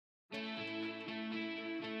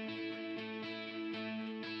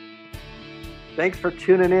Thanks for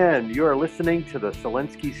tuning in. You are listening to the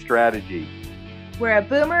Selensky Strategy, where a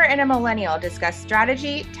boomer and a millennial discuss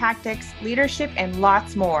strategy, tactics, leadership, and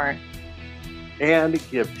lots more. And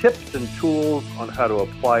give tips and tools on how to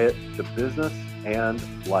apply it to business and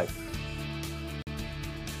life.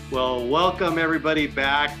 Well, welcome everybody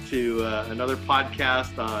back to another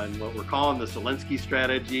podcast on what we're calling the Selensky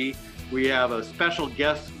Strategy. We have a special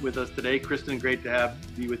guest with us today. Kristen, great to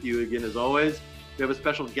be with you again as always. We have a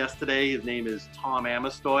special guest today. His name is Tom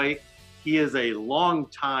Amestoy. He is a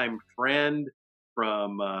longtime friend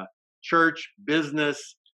from church,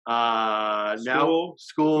 business,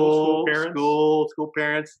 school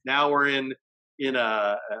parents. Now we're in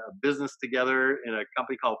a business together in a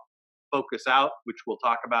company called Focus Out, which we'll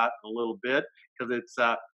talk about in a little bit, because it's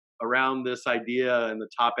around this idea and the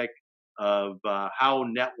topic of how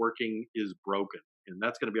networking is broken. And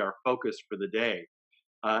that's going to be our focus for the day.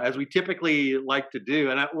 As we typically like to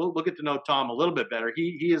do, and we'll get to know Tom a little bit better.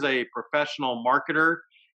 He is a professional marketer.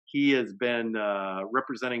 He has been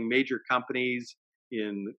representing major companies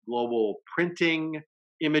in global printing,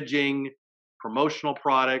 imaging, promotional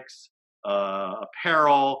products,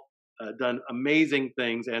 apparel, done amazing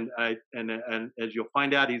things. And as you'll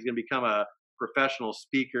find out, he's going to become a professional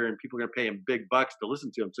speaker, and people are going to pay him big bucks to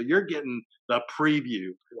listen to him. So you're getting the preview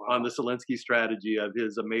on the Selensky Strategy of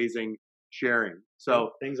his amazing sharing.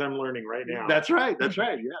 So things I'm learning right now. That's right.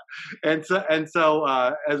 Yeah. And so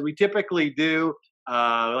as we typically do, we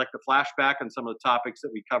like to flash back on some of the topics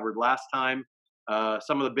that we covered last time.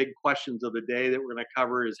 Some of the big questions of the day that we're going to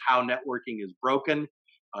cover is how networking is broken.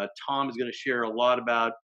 Tom is going to share a lot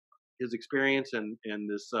about his experience and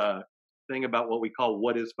this thing about what we call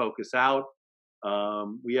what is Focus Out.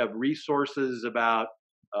 We have resources about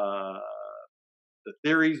the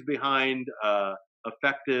theories behind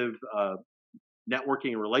effective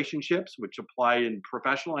networking relationships, which apply in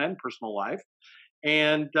professional and personal life,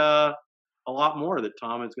 and a lot more that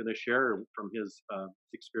Tom is going to share from his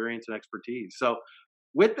experience and expertise. So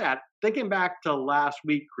with that, thinking back to last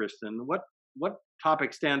week, Kristen, what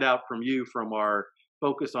topics stand out from you from our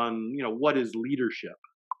focus on, what is leadership?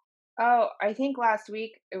 Oh, I think last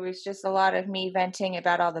week it was just a lot of me venting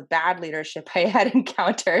about all the bad leadership I had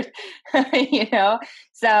encountered, So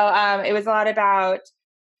it was a lot about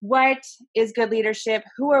what is good leadership?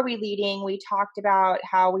 Who are we leading? We talked about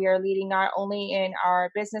how we are leading not only in our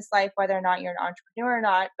business life, whether or not you're an entrepreneur or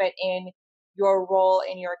not, but in your role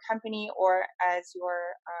in your company or as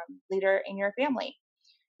your leader in your family.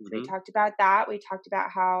 Mm-hmm. So we talked about that. We talked about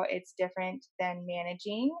how it's different than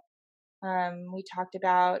managing. We talked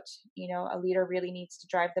about, a leader really needs to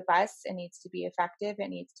drive the bus. It needs to be effective. It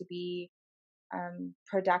needs to be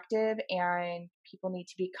productive, and people need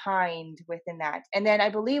to be kind within that. And then I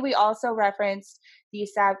believe we also referenced the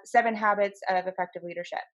 7 habits of effective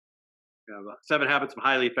leadership. Yeah, 7 habits of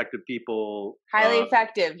highly effective people. Highly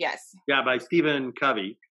effective, yes. Yeah, by Stephen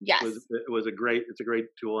Covey. Yes, it's a great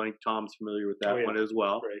tool. I think Tom's familiar with that one as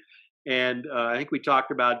well. Great. And I think we talked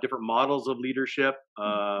about different models of leadership.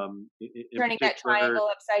 Turning that triangle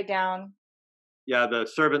upside down. Yeah, the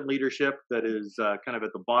servant leadership that is kind of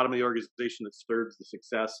at the bottom of the organization that serves the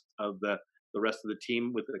success of the rest of the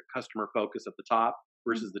team with a customer focus at the top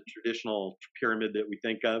versus the traditional pyramid that we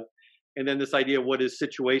think of. And then this idea of what is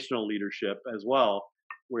situational leadership as well,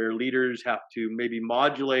 where leaders have to maybe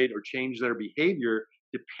modulate or change their behavior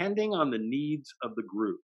depending on the needs of the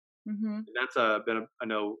group. Mm-hmm. And that's I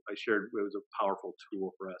know I shared, it was a powerful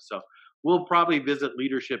tool for us. So we'll probably visit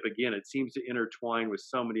leadership again. It seems to intertwine with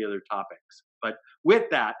so many other topics. But with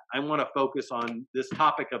that, I want to focus on this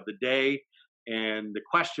topic of the day and the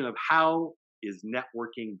question of how is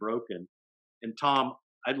networking broken? And Tom,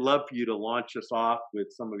 I'd love for you to launch us off with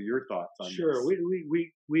some of your thoughts on Sure. this.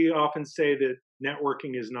 We often say that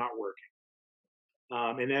networking is not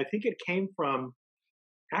working. And I think it came from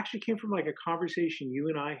like a conversation you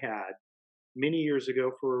and I had many years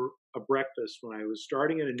ago for a breakfast when I was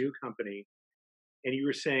starting at a new company. And you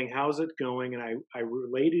were saying, how's it going? And I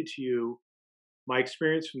related to you my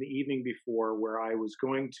experience from the evening before, where I was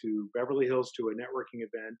going to Beverly Hills to a networking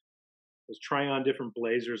event, was trying on different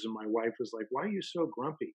blazers, and my wife was like, why are you so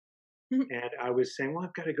grumpy? And I was saying, well,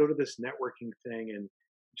 I've got to go to this networking thing, and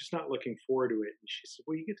I'm just not looking forward to it. And she said,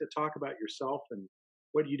 well, you get to talk about yourself and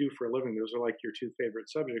what do you do for a living? Those are like your 2 favorite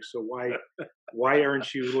subjects. So why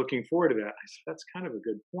aren't you looking forward to that? I said, that's kind of a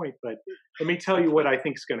good point, but let me tell you what I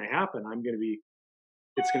think is going to happen.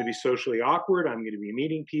 It's going to be socially awkward. I'm going to be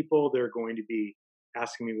meeting people. They're going to be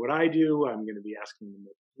asking me what I do. I'm going to be asking them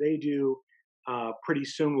what they do. Pretty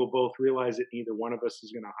soon we'll both realize that neither one of us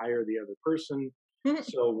is going to hire the other person.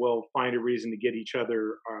 So we'll find a reason to get each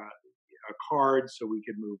other a card so we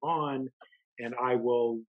could move on. and I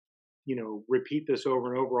will, repeat this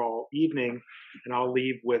over and over all evening, and I'll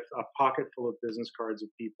leave with a pocket full of business cards of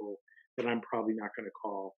people that I'm probably not going to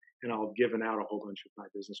call, and I'll have given out a whole bunch of my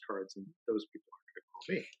business cards, and those people aren't going to call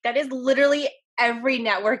me. That is literally every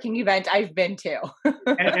networking event I've been to.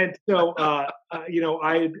 And so,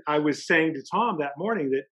 I was saying to Tom that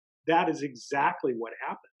morning that is exactly what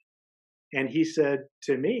happened. And he said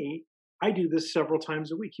to me, I do this several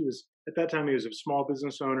times a week. At that time, he was a small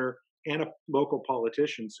business owner and a local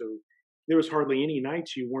politician. So there was hardly any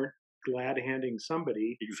nights you weren't glad handing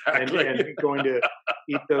somebody Exactly. and going to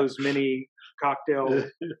eat those mini cocktail,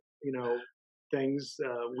 things,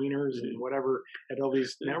 wieners and whatever at all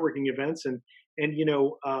these networking events. And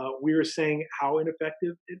we were saying how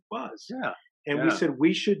ineffective it was. Yeah. And we said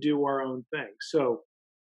we should do our own thing. So,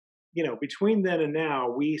 between then and now,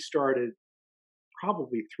 we started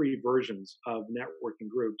probably 3 versions of networking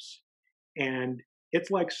groups. And it's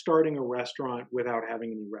like starting a restaurant without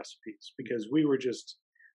having any recipes, because we were just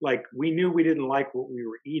like, we knew we didn't like what we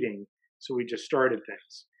were eating. So we just started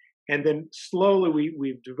things. And then slowly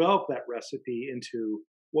we've developed that recipe into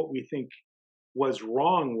what we think was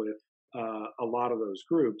wrong with a lot of those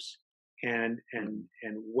groups and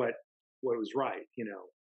what was right,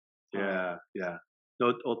 Yeah.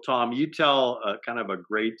 So, well, Tom, you tell kind of a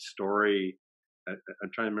great story. I'm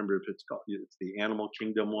trying to remember if it's the Animal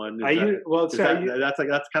Kingdom one. That's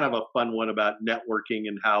kind of a fun one about networking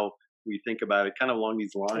and how we think about it, kind of along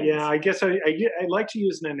these lines. Yeah, I guess I like to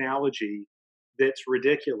use an analogy that's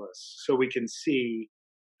ridiculous so we can see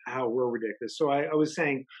how we're ridiculous. So I was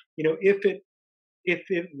saying, if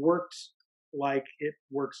it worked like it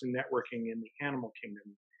works in networking in the Animal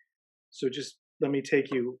Kingdom, so just let me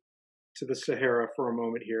take you to the Sahara for a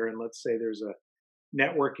moment here, and let's say there's a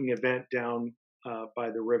networking event down by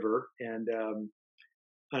the river, and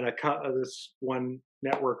this one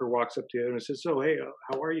networker walks up to the other and says, "So, hey,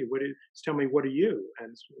 how are you? Tell me, what are you?" And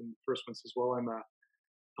the first one says, "Well,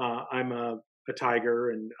 I'm a tiger,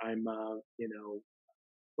 and I'm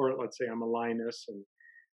or let's say I'm a lioness, and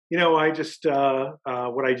I just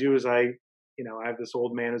what I do is I have this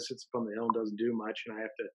old man who sits up on the hill and doesn't do much, and I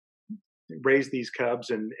have to raise these cubs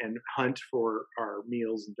and hunt for our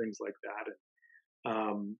meals and things like that.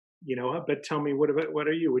 And but tell me, what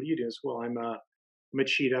are you? What do you do?" Well, I'm a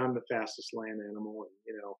cheetah. I'm the fastest land animal,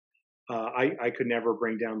 and I could never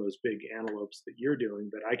bring down those big antelopes that you're doing,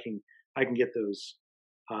 but I can get those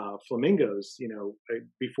flamingos.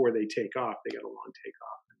 Before they take off, they got a long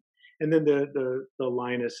takeoff. And then the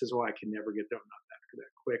lioness says, "Well, I can never get them. I'm not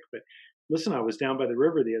that quick, but listen, I was down by the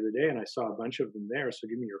river the other day and I saw a bunch of them there. So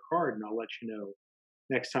give me your card and I'll let you know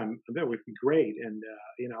next time." That would be great. And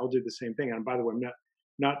I'll do the same thing. And by the way, I'm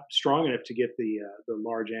not strong enough to get the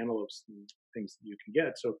large antelopes and things that you can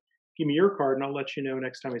get. So give me your card and I'll let you know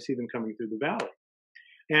next time I see them coming through the valley.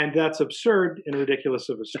 And that's absurd and ridiculous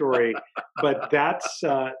of a story, but that's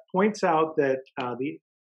points out that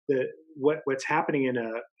what's happening in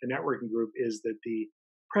a networking group is that the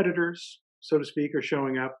predators, so to speak, are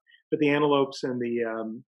showing up, but the antelopes and the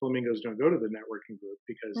flamingos don't go to the networking group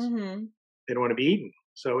because they don't want to be eaten.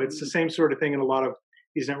 So it's the same sort of thing in a lot of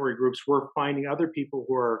these networking groups. We're finding other people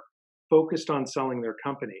who are focused on selling their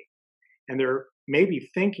company, and they're maybe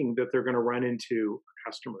thinking that they're going to run into a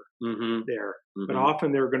customer there, but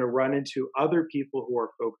often they're going to run into other people who are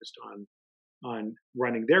focused on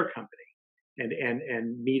running their company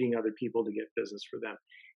and meeting other people to get business for them.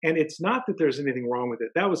 And it's not that there's anything wrong with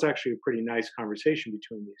it. That was actually a pretty nice conversation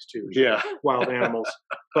between these two wild animals.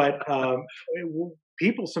 But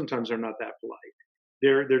people sometimes are not that polite.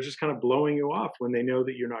 They're just kind of blowing you off when they know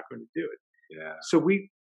that you're not going to do it. Yeah. So we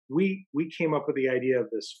came up with the idea of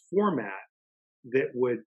this format that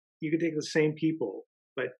you could take the same people,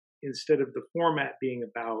 but instead of the format being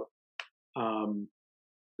about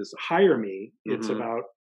this hire me, it's about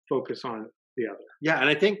focus on the other. Yeah, and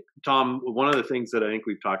I think, Tom, one of the things that I think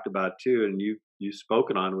we've talked about too, and you've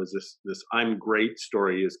spoken on, was this "I'm great"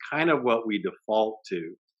 story is kind of what we default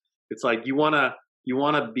to. It's like you want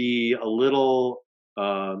to be a little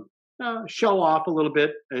show off a little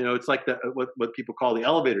bit. It's like what people call the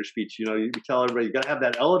elevator speech. You tell everybody you got to have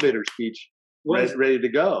that elevator speech ready to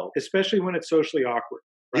go, especially when it's socially awkward.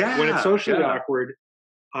 Right? Yeah, when it's socially awkward,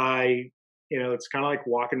 it's kind of like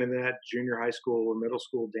walking into that junior high school or middle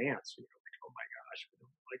school dance. Oh my gosh, I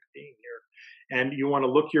don't like being here. And you want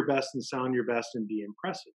to look your best and sound your best and be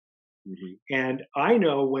impressive. And I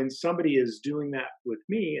know when somebody is doing that with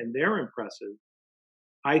me and they're impressive,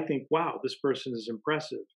 I think, wow, this person is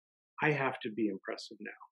impressive. I have to be impressive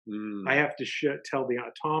now. I have to tell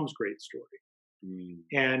Tom's great story.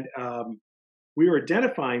 And we were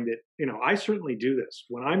identifying that, I certainly do this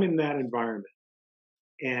when I'm in that environment,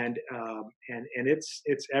 and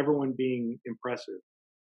it's everyone being impressive.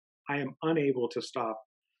 I am unable to stop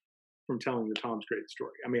from telling the Tom's Great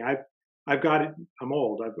story. I mean, I've got it. I'm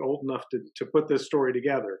old. I'm old enough to put this story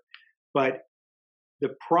together, but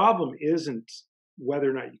the problem isn't whether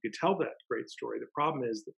or not you could tell that great story. The problem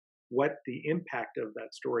is what the impact of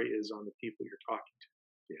that story is on the people you're talking to.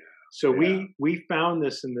 Yeah. So we found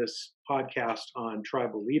this in this podcast on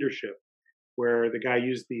tribal leadership, where the guy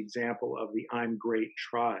used the example of the I'm Great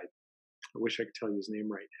tribe. I wish I could tell you his name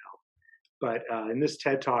right now. But in this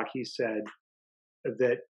TED Talk, he said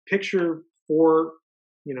that picture 3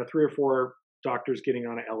 or 4 doctors getting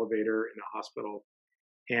on an elevator in a hospital,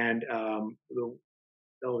 and the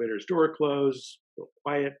elevator's door closed, a little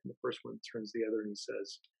quiet, and the first one turns to the other and he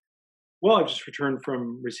says, well, I've just returned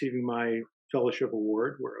from receiving my fellowship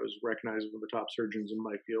award, where I was recognized as one of the top surgeons in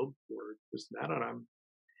my field for this and that, and I'm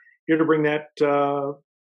here to bring that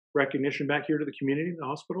recognition back here to the community, the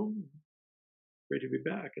hospital. Great to be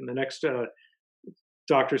back. And the next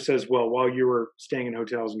doctor says, well, while you were staying in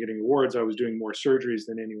hotels and getting awards, I was doing more surgeries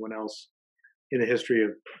than anyone else in the history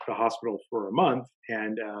of the hospital for a month,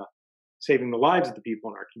 and saving the lives of the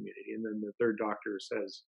people in our community. And then the third doctor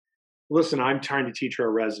says, listen, I'm trying to teach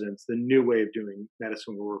our residents the new way of doing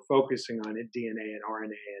medicine, where we're focusing on DNA and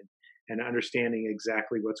RNA and understanding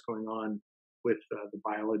exactly what's going on with the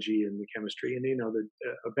biology and the chemistry, and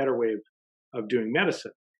a better way of doing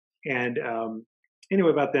medicine. And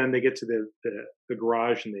anyway, about then they get to the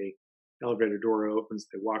garage, and the elevator door opens.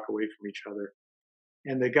 They walk away from each other,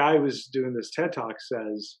 and the guy who was doing this TED Talk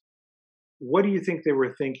says, what do you think they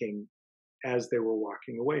were thinking as they were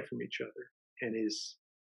walking away from each other? And his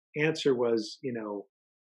answer was,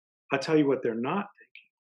 I'll tell you what they're not thinking.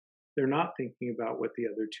 They're not thinking about what the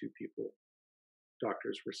other 2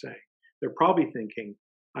 doctors were saying. They're probably thinking,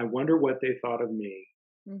 I wonder what they thought of me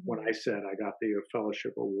when I said I got the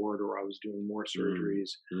fellowship award, or I was doing more surgeries,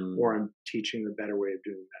 or I'm teaching the better way of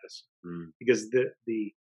doing medicine. Because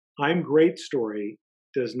the I'm Great story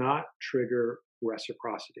does not trigger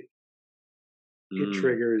reciprocity. It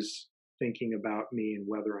triggers thinking about me and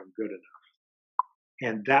whether I'm good enough.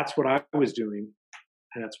 And that's what I was doing,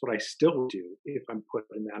 and that's what I still do if I'm put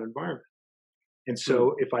in that environment. And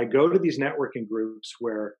so if I go to these networking groups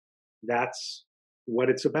where that's what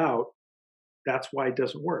it's about, that's why it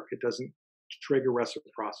doesn't work. It doesn't trigger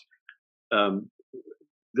reciprocity.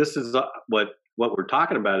 This is what we're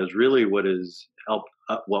talking about is really what has helped,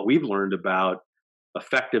 what we've learned about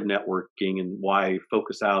effective networking and why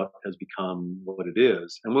Focus Out has become what it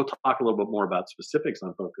is. And we'll talk a little bit more about specifics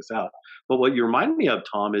on Focus Out. But what you remind me of,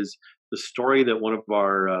 Tom, is the story that one of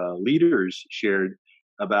our leaders shared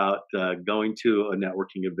about going to a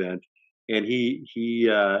networking event, and he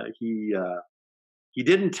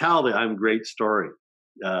didn't tell the I'm Great story.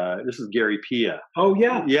 This is Gary Pia. Oh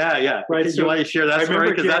yeah, yeah. Right. So you want to share that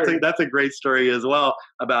story, because that's a great story as well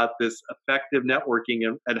about this effective networking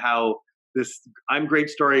and how this I'm Great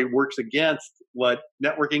story works against what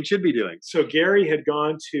networking should be doing. So Gary had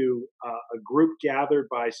gone to a group gathered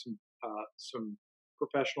by some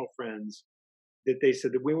professional friends that they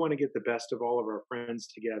said that we want to get the best of all of our friends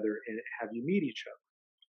together and have you meet each other.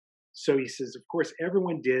 So he says, of course,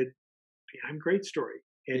 everyone did the I'm Great story.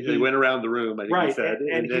 And he went around the room, I think he said,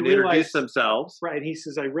 and he introduced themselves. Right. And he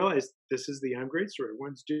says, I realized this is the I'm Great story.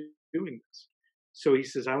 Everyone's doing this. So he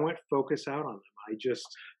says, I went Focus Out on them.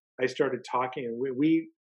 I started talking, and what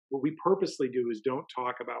we purposely do is don't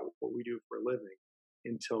talk about what we do for a living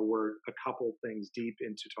until we're a couple things deep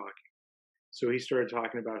into talking. So he started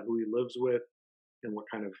talking about who he lives with and what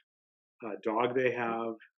kind of dog they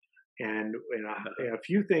have, and a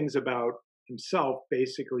few things about himself,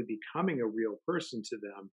 basically becoming a real person to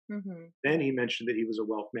them. Then he mentioned that he was a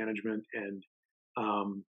wealth management and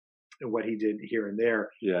what he did here and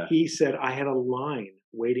there. Yeah. He said, I had a line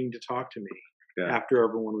waiting to talk to me after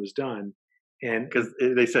everyone was done. And because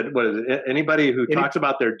they said, what is it? Anybody who talks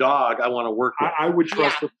about their dog, I want to work with. I would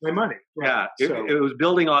trust with my money. Right? Yeah. It was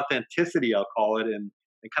building authenticity, I'll call it, and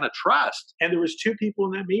kind of trust. And there was 2 people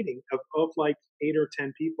in that meeting of like 8 or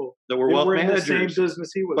 10 people that were wealth managers. In the same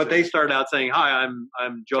business he was. But they started out saying, "Hi,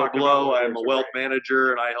 I'm Joe Blow. I'm a wealth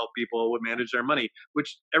manager, and I help people manage their money,"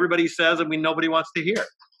 which everybody says, and nobody wants to hear.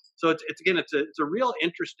 So it's a real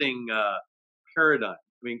interesting paradigm.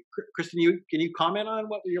 I mean, Kristen, can you comment on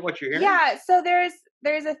what you're hearing? Yeah. So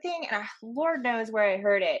there's a thing, and Lord knows where I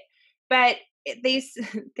heard it, but there's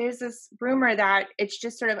this rumor that it's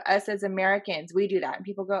just sort of us as Americans, we do that, and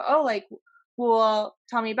people go, oh, like, well,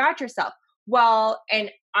 tell me about yourself. Well,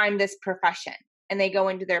 and I'm this profession, and they go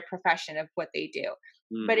into their profession of what they do.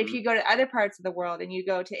 But if Mm-hmm. you go to other parts of the world and you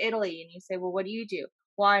go to Italy and you say, well, what do you do?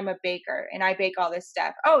 Well, I'm a baker and I bake all this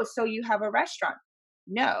stuff. Oh, so you have a restaurant?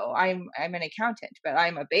 No, I'm an accountant, but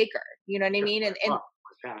I'm a baker. You know what I Yeah, mean? my And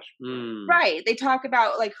passion. Mm. right, they talk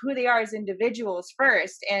about like who they are as individuals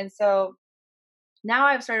first. And so now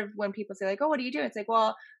I've sort of, when people say like, oh, what do you do? It's like,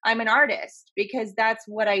 well, I'm an artist because that's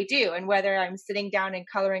what I do. And whether I'm sitting down and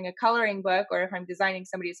coloring a coloring book or if I'm designing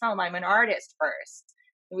somebody's home, I'm an artist first.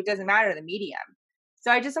 It doesn't matter the medium.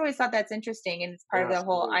 So I just always thought that's interesting. And it's part of the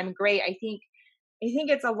whole, Absolutely. I'm great. I think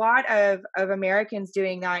it's a lot of Americans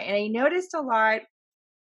doing that. And I noticed a lot,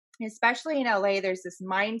 especially in LA, there's this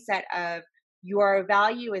mindset of your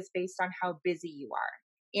value is based on how busy you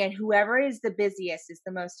are. And whoever is the busiest is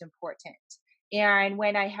the most important. And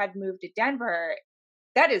when I had moved to Denver,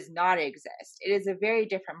 that does not exist. It is a very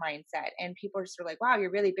different mindset. And people are just sort of like, wow,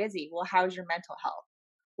 you're really busy. Well, how's your mental health?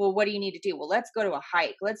 Well, what do you need to do? Well, let's go to a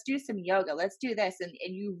hike. Let's do some yoga. Let's do this. And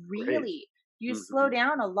you Great. really, you Mm-hmm. slow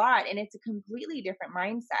down a lot and it's a completely different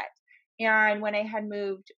mindset. And when I had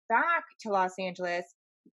moved back to Los Angeles,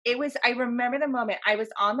 I remember the moment I was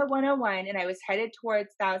on the 101 and I was headed towards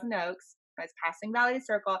Thousand Oaks. I was passing Valley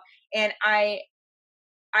Circle and I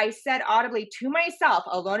said audibly to myself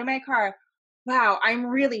alone in my car, wow, I'm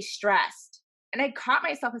really stressed. And I caught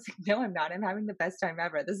myself and said, no, I'm not. I'm having the best time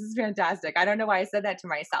ever. This is fantastic. I don't know why I said that to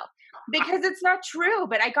myself because it's not true.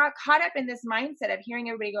 But I got caught up in this mindset of hearing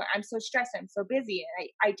everybody go, I'm so stressed. I'm so busy. And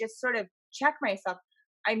I just sort of checked myself.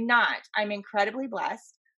 I'm not. I'm incredibly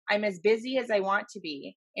blessed. I'm as busy as I want to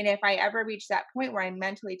be. And if I ever reach that point where I'm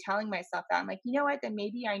mentally telling myself that, I'm like, you know what, then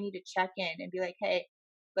maybe I need to check in and be like, hey,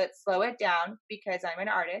 let's slow it down because I'm an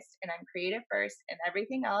artist and I'm creative first and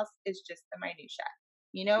everything else is just the minutia.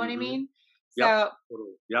 You know what I Mm-hmm. mean? Yep. So,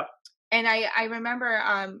 Totally. Yep. and I remember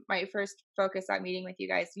my first focus on meeting with you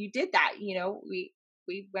guys, you did that,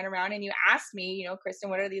 we went around and you asked me, Kristen,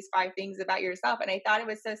 what are these 5 things about yourself? And I thought it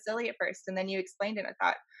was so silly at first. And then you explained it. And I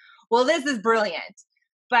thought, well, this is brilliant.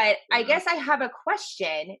 But I Yeah. guess I have a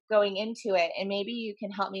question going into it and maybe you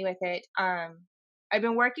can help me with it. I've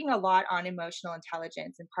been working a lot on emotional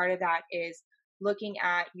intelligence, and part of that is looking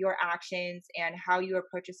at your actions and how you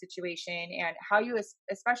approach a situation and how you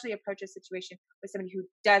especially approach a situation with somebody who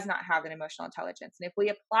does not have an emotional intelligence. And if we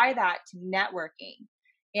apply that to networking,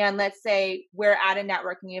 and let's say we're at a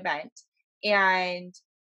networking event and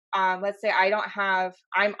let's say I don't have,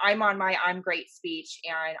 I'm on my I'm great speech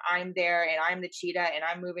and I'm there and I'm the cheetah and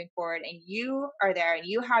I'm moving forward and you are there and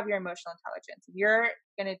you have your emotional intelligence. You're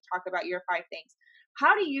going to talk about your 5 things.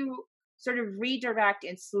 How do you sort of redirect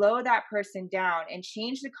and slow that person down and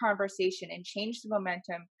change the conversation and change the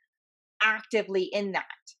momentum actively in that?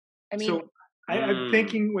 I mean, So I'm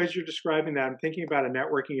thinking, as you're describing that, I'm thinking about a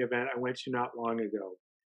networking event I went to not long ago,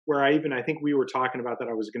 where I think we were talking about that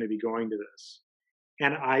I was going to be going to this.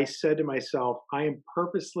 And I said to myself, I am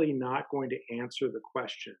purposely not going to answer the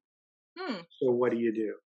question. hmm, So what do you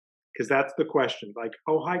do? Because that's the question. Like,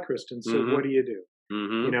 oh, hi, Kristen. So Mm-hmm. what do you do?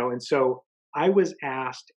 Mm-hmm. And so I was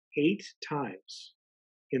asked 8 times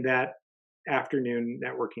in that afternoon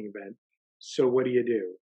networking event. So what do you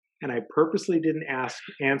do? And I purposely didn't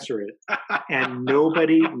answer it, and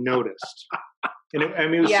nobody noticed. And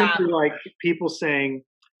it was yeah, simply like people saying,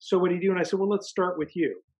 "So what do you do?" And I said, "Well, let's start with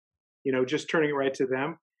you." Just turning it right to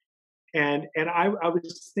them. And I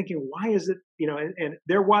was thinking, why is it? And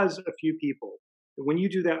there was a few people. When you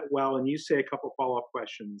do that well, and you say a couple follow-up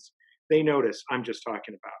questions, they notice I'm just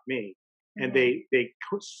talking about me, and hmm, they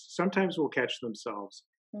sometimes will catch themselves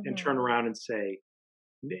and hmm, turn around and say,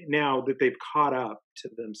 now that they've caught up to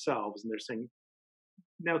themselves, and they're saying,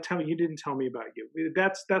 now tell me, you didn't tell me about you.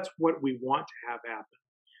 That's what we want to have happen.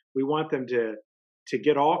 We want them to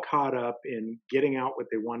get all caught up in getting out what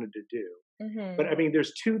they wanted to do. hmm, But I mean,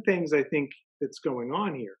 there's 2 things I think that's going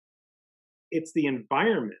on here. It's the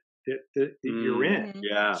environment that you're in. hmm.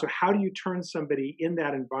 Yeah. So how do you turn somebody in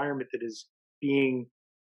that environment that is being,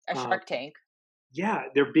 A uh, Shark Tank.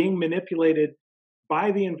 they're being manipulated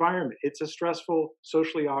by the environment. It's a stressful,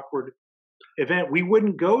 socially awkward event. We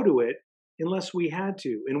wouldn't go to it unless we had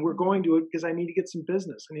to, and we're going to it because I need to get some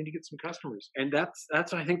business. I need to get some customers. And that's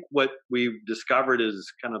I think what we've discovered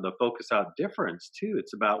is kind of the focus out difference too.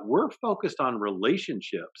 It's about we're focused on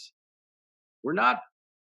relationships. We're not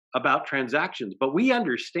about transactions, but we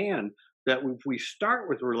understand that if we start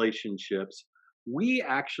with relationships, we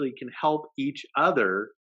actually can help each other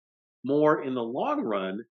more in the long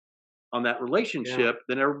run on that Yeah. relationship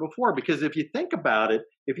than ever before. Because if you think about it,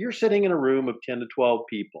 if you're sitting in a room of 10 to 12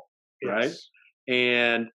 people, right? Yes.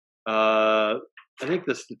 And I think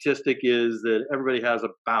the statistic is that everybody has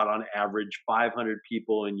about on average 500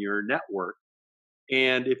 people in your network.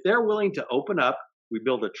 And if they're willing to open up we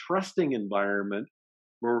build a trusting environment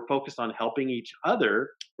where we're focused on helping each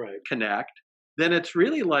other Right. connect, then it's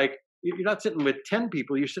really like you're not sitting with 10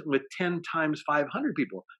 people, you're sitting with 10 times 500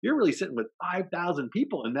 people. You're really sitting with 5,000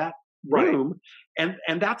 people in that Right. room. And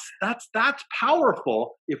that's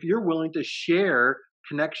powerful if you're willing to share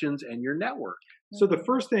connections and your network. So the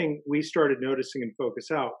first thing we started noticing in Focus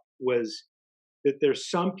Out was that there's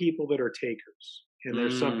some people that are takers and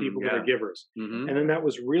there's some people that are givers. Mhm. And then that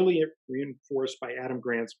was really reinforced by Adam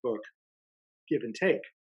Grant's book, Give and Take.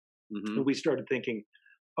 Mhm. And we started thinking,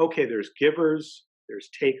 okay, there's givers, there's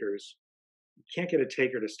takers. You can't get a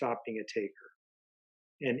taker to stop being a taker.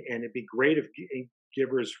 And it'd be great if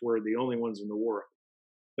givers were the only ones in the world.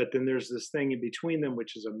 But then there's this thing in between them,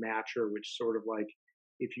 which is a matcher, which sort of like,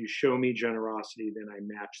 if you show me generosity, then I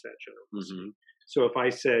match that generosity. Mhm. So if I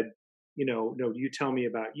said, no, you tell me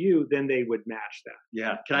about you, then they would match that.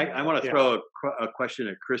 Yeah. I want to throw a question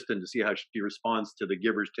at Kristen to see how she responds to the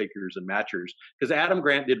givers, takers, and matchers. Because Adam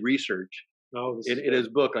Grant did research in his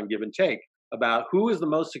book on Give and Take about who is the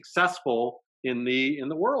most successful in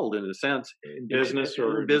the world, in a sense, in business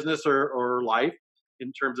or life,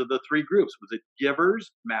 in terms of the three groups. Was it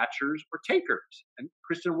givers, matchers, or takers? And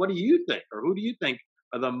Kristen, what do you think, or who do you think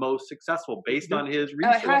are the most successful based on his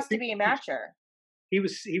research? It has to be a matcher. He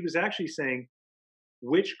was actually saying,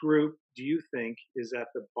 which group do you think is at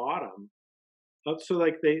the bottom of, so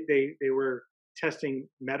like they were testing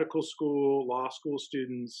medical school, law school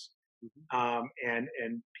students, and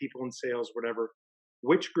people in sales, whatever.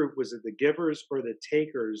 Which group was it, the givers or the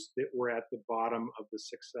takers that were at the bottom of the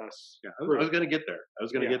success? Yeah, I was going to get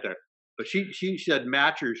there. But she said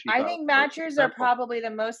matchers. I think matchers are probably the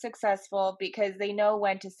most successful because they know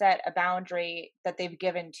when to set a boundary that they've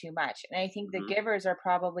given too much. And I think the givers are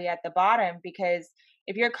probably at the bottom because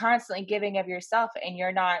if you're constantly giving of yourself and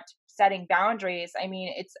you're not setting boundaries, I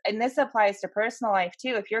mean, and this applies to personal life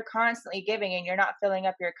too. If you're constantly giving and you're not filling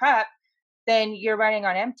up your cup, then you're running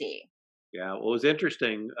on empty. Yeah, well, it was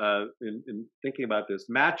interesting in thinking about this.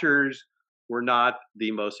 Matchers were not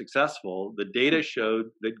the most successful. The data showed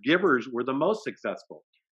that givers were the most successful.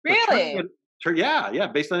 Really? Yeah,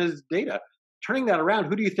 based on his data. Turning that around,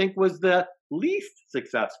 who do you think was the least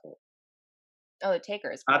successful? Oh, the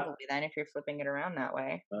takers probably then, if you're flipping it around that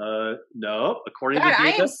way. No, according to data. I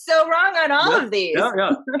am so wrong on all of these.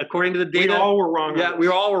 Yeah. According to the data. We all were wrong. Yeah, we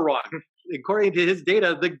all were wrong. According to his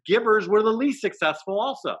data, the givers were the least successful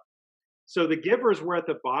also. So the givers were at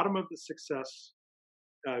the bottom of the success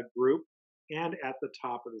group and at the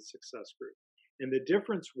top of the success group. And the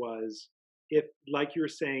difference was, if, like you were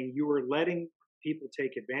saying, you were letting people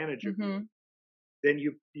take advantage of you, then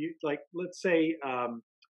you like, let's say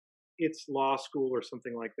it's law school or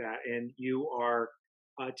something like that, and you are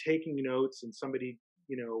taking notes and somebody,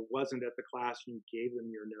 wasn't at the class and you gave them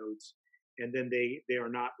your notes, and then they are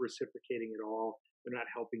not reciprocating at all, they're not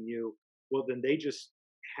helping you, well, then they just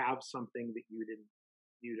have something that you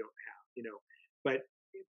don't have,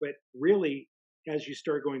 but really, as you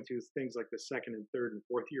start going through things like the second and third and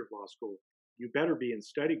fourth year of law school, you better be in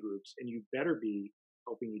study groups and you better be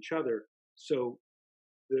helping each other. So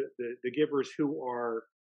the givers who are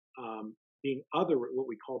being other, what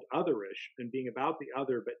we called otherish, and being about the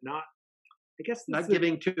other, but not, I guess, not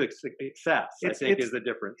giving to excess, I think is the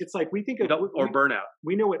difference. It's like we think of burnout.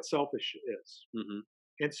 We know what selfish is. Mm-hmm.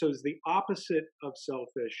 And so is the opposite of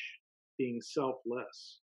selfish being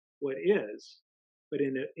selfless. What is, but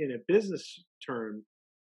in a business term,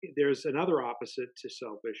 there's another opposite to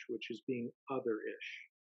selfish, which is being otherish.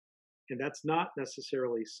 And that's not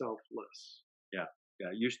necessarily selfless. Yeah.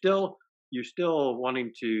 You're still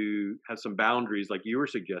wanting to have some boundaries, like you were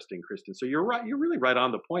suggesting, Kristen. So you're right. You're really right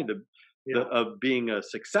on the point of being a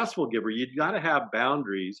successful giver. You got to have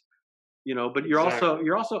boundaries, but you're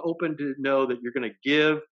also open to know that you're going to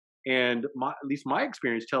give. And at least my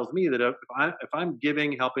experience tells me that if I'm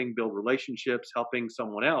giving, helping build relationships, helping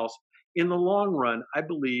someone else, in the long run, I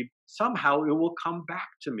believe somehow it will come back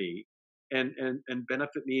to me and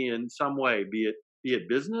benefit me in some way, be it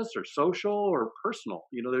business or social or personal.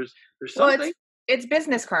 There's something. Well, it's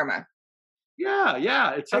business karma.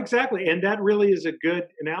 Yeah. It's exactly. And that really is a good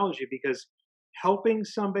analogy, because helping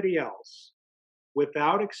somebody else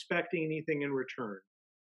without expecting anything in return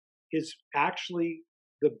is actually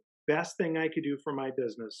the best thing I could do for my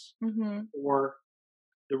business or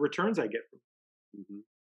the returns I get from it.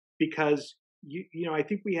 Because I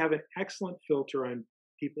think we have an excellent filter on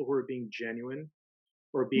people who are being genuine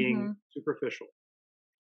or being superficial.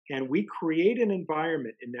 And we create an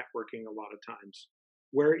environment in networking a lot of times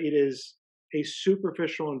where it is a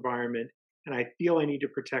superficial environment, and I feel I need to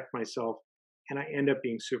protect myself, and I end up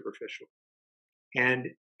being superficial. And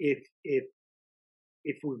if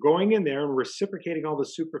if we're going in there and reciprocating all the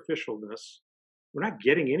superficialness, we're not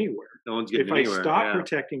getting anywhere. No one's getting If anywhere. I stop yeah.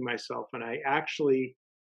 protecting myself and I actually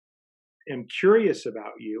am curious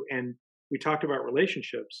about you, and we talked about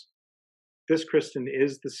relationships, this, Kristen,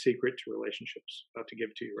 is the secret to relationships. I'm about to give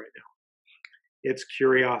it to you right now. It's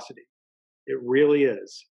curiosity. It really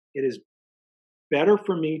is. It is better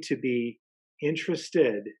for me to be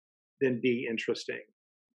interested than be interesting.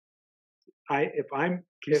 Can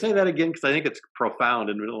you say that again? Because I think it's profound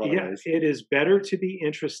in a lot of ways. It is better to be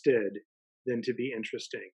interested than to be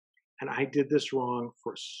interesting. And I did this wrong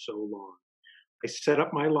for so long. I set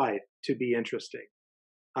up my life to be interesting.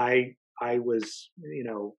 I was,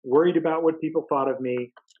 worried about what people thought of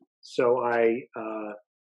me. So I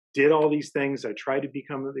did all these things. I tried to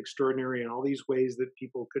become extraordinary in all these ways that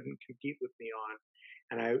people couldn't compete with me on.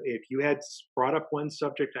 And if you had brought up one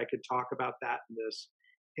subject, I could talk about that and this.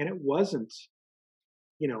 And it wasn't,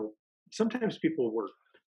 sometimes people were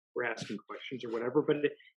asking questions or whatever, but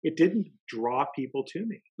it didn't draw people to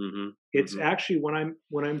me. Mm-hmm. It's actually when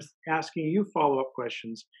I'm asking you follow-up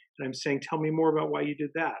questions and I'm saying, tell me more about why you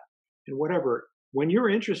did that and whatever. When you're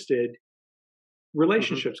interested,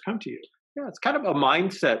 relationships come to you. Yeah, it's kind of a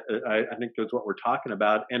mindset. I think that's what we're talking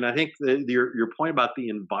about, and I think your point about the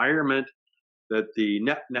environment that the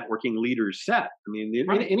networking leaders set. I mean,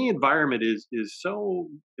 any environment is so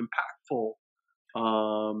impactful,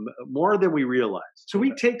 more than we realize. So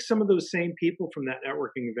we take some of those same people from that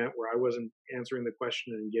networking event where I wasn't answering the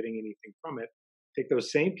question and getting anything from it. Take those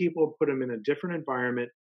same people, put them in a different environment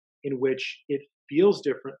in which it feels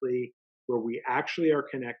differently, where we actually are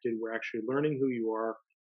connected. We're actually learning who you are.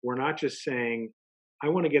 We're not just saying, I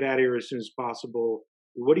want to get out of here as soon as possible.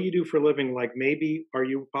 What do you do for a living? Like, maybe, are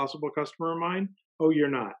you a possible customer of mine? Oh, you're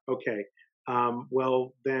not. Okay.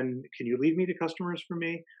 Well, then can you lead me to customers for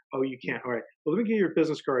me? Oh, you can't. All right. Well, let me get your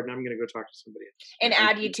business card and I'm going to go talk to somebody else. And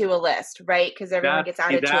add you to a list, right? Because everyone gets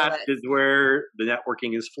added to a list. That is where the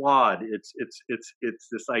networking is flawed. It's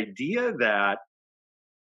this idea that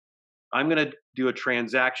I'm going to do a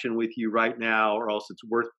transaction with you right now, or else it's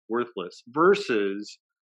worthless. Versus,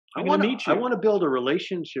 I want to build a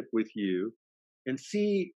relationship with you, and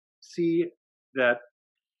see that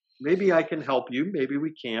maybe I can help you. Maybe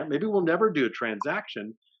we can't. Maybe we'll never do a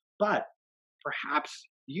transaction, but perhaps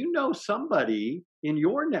somebody in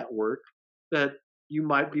your network that you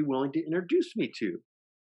might be willing to introduce me to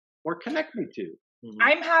or connect me to. Mm-hmm.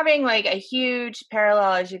 I'm having like a huge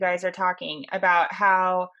parallel as you guys are talking about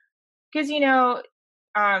how, because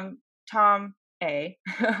Tom A,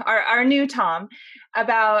 our new Tom,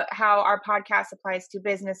 about how our podcast applies to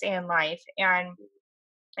business and life. And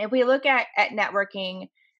if we look at networking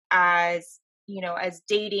as, as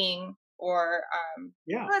dating, or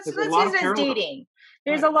let's use it as dating.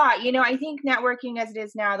 There's a lot, I think networking as it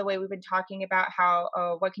is now, the way we've been talking about how,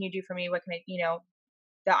 what can you do for me? What can I,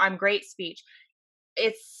 the I'm great speech.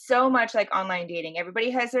 It's so much like online dating.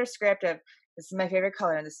 Everybody has their script of, this is my favorite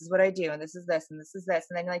color, and this is what I do, and this is this, and this is this.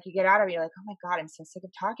 And then like you get out of it, you're like, oh my God, I'm so sick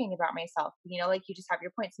of talking about myself. Like you just have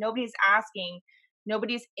your points. Nobody's asking,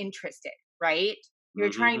 nobody's interested, right? You're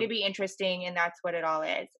trying to be interesting, and that's what it all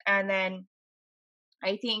is. And then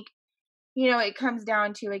I think, it comes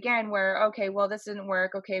down to, again, where, okay, well, this didn't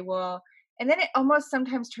work. Okay, well, and then it almost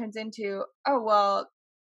sometimes turns into, oh, well,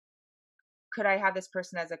 could I have this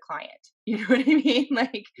person as a client? You know what I mean?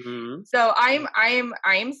 Like, so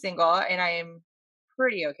I'm single and I am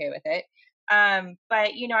pretty okay with it.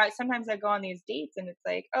 But sometimes I go on these dates and it's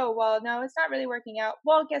like, oh, well, no, it's not really working out.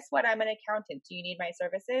 Well, guess what? I'm an accountant. Do you need my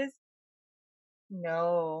services?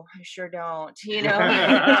 No, I sure don't,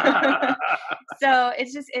 So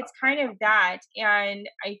it's kind of that. And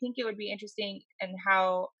I think it would be interesting in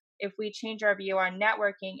how, if we change our view on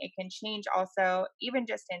networking, it can change also, even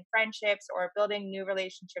just in friendships or building new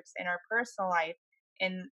relationships in our personal life,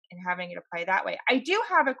 and having it apply that way. I do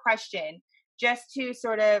have a question just to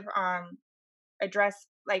sort of address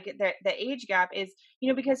like the age gap is,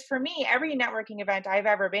 because for me, every networking event I've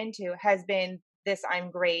ever been to has been this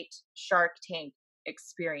I'm great Shark Tank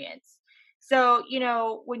experience. So,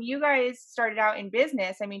 when you guys started out in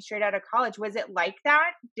business, I mean, straight out of college, was it like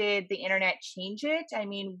that? Did the internet change it? I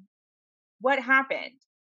mean, what happened?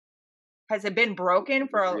 Has it been broken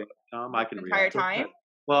for an entire time?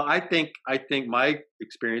 Well, I think my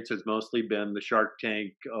experience has mostly been the Shark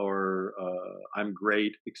Tank or I'm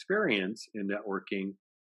great experience in networking.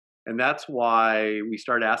 And that's why we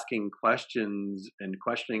start asking questions and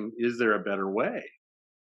questioning, is there a better way?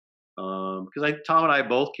 Because Tom and I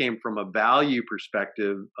both came from a value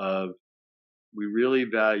perspective of, we really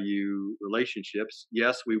value relationships.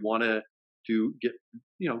 Yes, we want to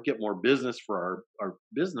get more business for our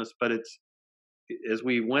business, but as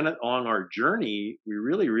we went on our journey, we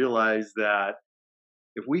really realized that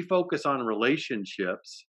if we focus on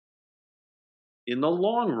relationships, in the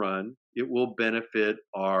long run, it will benefit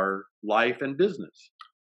our life and business.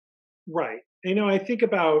 Right. I think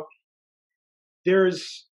about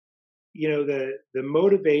there's, the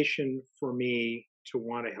motivation for me to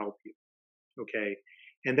want to help you. Okay.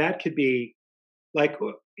 And that could be like,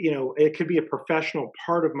 it could be a professional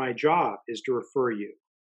part of my job is to refer you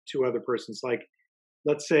to other persons. Like,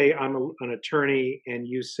 let's say I'm an attorney and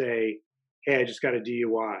you say, hey, I just got a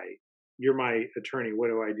DUI. You're my attorney. What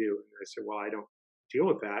do I do? And I say, well, I don't deal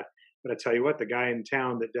with that. But I tell you what, the guy in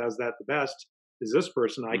town that does that the best is this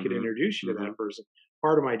person. I could introduce you to that person.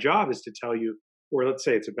 Part of my job is to tell you, or let's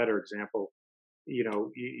say it's a better example.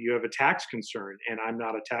 You have a tax concern, and I'm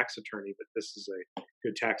not a tax attorney, but this is a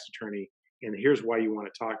good tax attorney, and here's why you want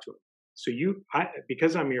to talk to him. So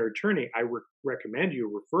because I'm your attorney, I recommend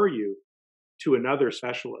you, refer you to another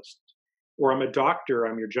specialist. Or I'm a doctor,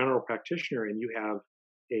 I'm your general practitioner, and you have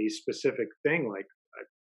a specific thing like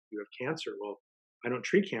you have cancer. Well, I don't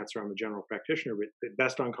treat cancer. I'm a general practitioner, but the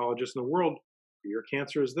best oncologist in the world for your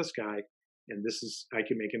cancer is this guy, and I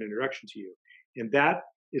can make an introduction to you. And that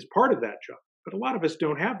is part of that job. But a lot of us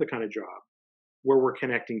don't have the kind of job where we're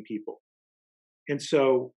connecting people. And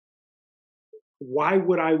so why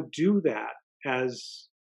would I do that as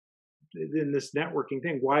in this networking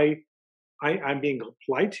thing? Why I'm being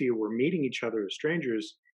polite to you. We're meeting each other as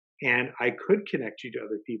strangers, and I could connect you to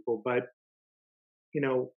other people, but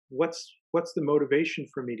what's the motivation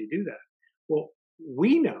for me to do that? Well,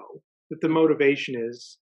 we know that the motivation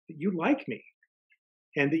is that you like me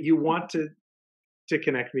and that you want to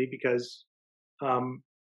connect me because I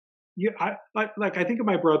think of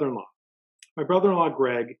my brother-in-law. My brother-in-law,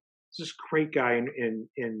 Greg, is this great guy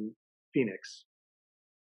in Phoenix.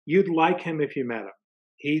 You'd like him if you met him.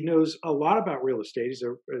 He knows a lot about real estate. He's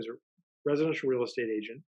a residential real estate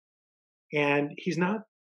agent. And he's not,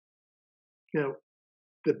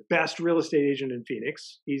 the best real estate agent in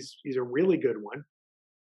Phoenix. He's a really good one.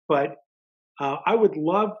 But I would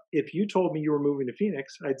love, if you told me you were moving to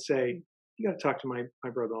Phoenix, I'd say, you got to talk to my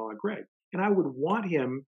brother-in-law, Greg. And I would want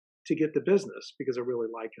him to get the business because I really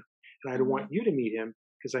like him. And I'd want you to meet him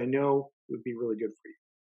because I know it would be really good for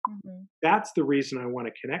you. That's the reason I want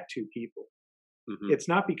to connect to people. It's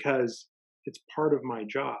not because it's part of my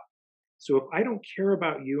job. So if I don't care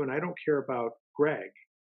about you and I don't care about Greg,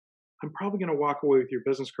 I'm probably going to walk away with your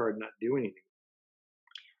business card and not do anything.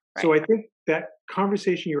 Right. So I think that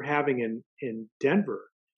conversation you're having in Denver,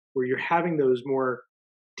 where you're having those more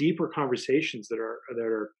deeper conversations that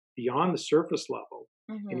are beyond the surface level,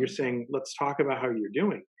 and you're saying, let's talk about how you're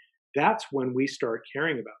doing. That's when we start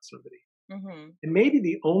caring about somebody. And maybe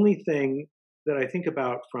the only thing that I think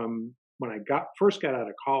about from when I first got out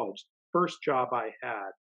of college, the first job I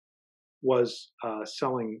had was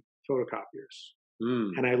selling photocopiers.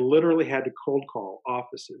 And I literally had to cold call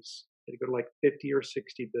offices. I had to go to like 50 or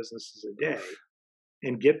 60 businesses a day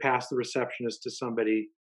and get past the receptionist to somebody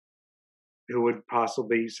who would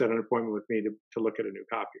possibly set an appointment with me to look at a new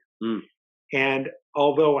copier. And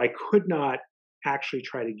although I could not actually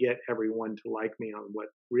try to get everyone to like me on what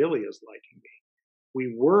really is liking me,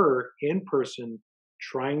 we were in person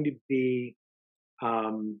trying to be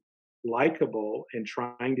likable and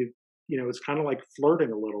trying to, it's kind of like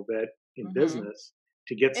flirting a little bit in business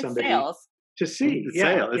to get somebody to see. It's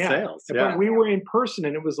sales. But we were in person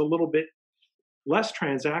and it was a little bit less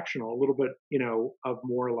transactional, a little bit, of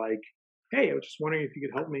more like, hey, I was just wondering if you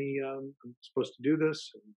could help me. I'm supposed to do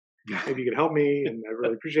this. And maybe you could help me. And I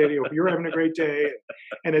really appreciate it. Hope you're having a great day.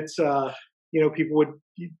 And it's, people would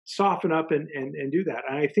soften up and do that.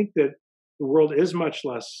 And I think that the world is much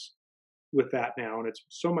less with that now. And it's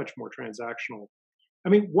so much more transactional. I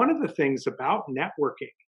mean, one of the things about networking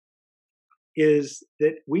is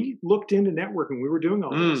that we looked into networking. We were doing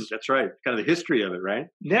all this. That's right. Kind of the history of it, right?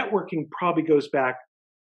 Networking probably goes back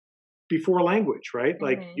before language, right?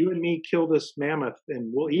 Like you and me kill this mammoth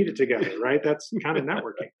and we'll eat it together, right? That's kind of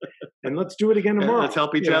networking. And let's do it again tomorrow. Let's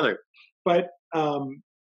help each other. But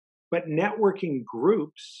networking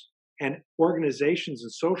groups and organizations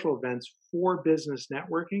and social events for business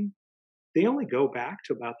networking, they only go back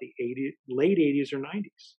to about the late 80s or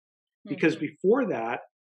 90s. Because before that,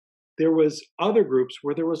 there was other groups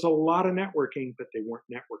where there was a lot of networking, but they weren't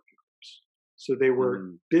networking groups. So they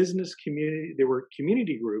were business community, they were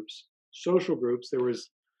community groups, social groups. There was,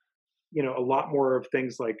 a lot more of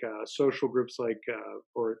things like social groups like,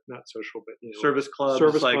 or not social, but, service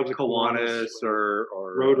clubs like Kiwanis or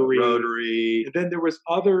Rotary. And then there was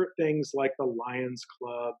other things like the Lions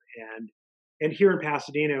Club And here in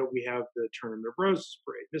Pasadena, we have the Tournament of Roses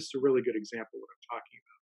parade. This is a really good example of what I'm talking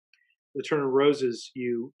about. The Tournament of Roses,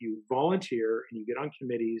 you volunteer and you get on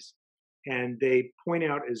committees, and they point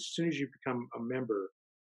out as soon as you become a member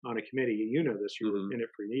on a committee, you know this, you've been in it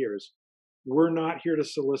for years, we're not here to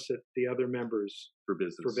solicit the other members for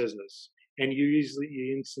business. And you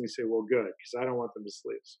instantly say, well, good, because I don't want them to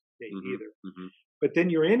solicit me either. Mm-hmm. But then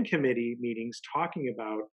you're in committee meetings talking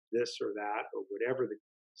about this or that or whatever the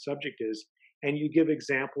subject is, and you give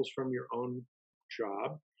examples from your own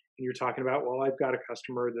job. And you're talking about, well, I've got a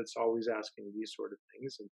customer that's always asking these sort of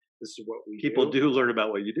things, and this is what we People do learn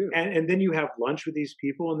about what you do. And then you have lunch with these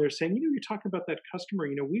people, and they're saying, you're talking about that customer,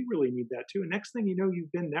 we really need that too. And next thing you know,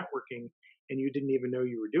 you've been networking, and you didn't even know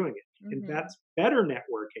you were doing it. Mm-hmm. And that's better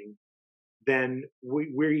networking than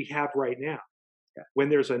we have right now. Yeah. When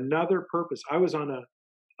there's another purpose. I was on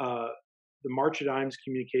the March of Dimes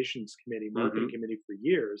Communications Committee, marketing committee for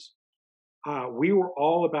years. We were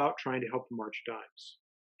all about trying to help the March of Dimes.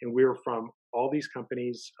 And we were from all these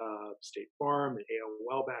companies, State Farm and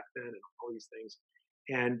AOL back then and all these things.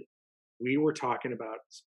 And we were talking about,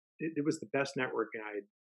 it was the best networking I had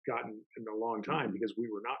gotten in a long time because we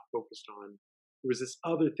were not focused on, there was this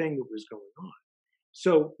other thing that was going on.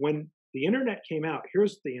 So when the internet came out,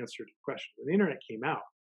 here's the answer to the question. When the internet came out,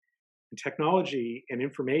 and technology and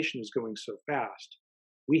information is going so fast,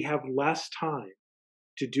 we have less time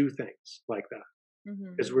to do things like that.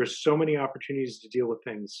 Because there's so many opportunities to deal with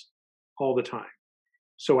things all the time.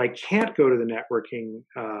 So I can't go to the networking,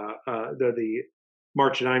 the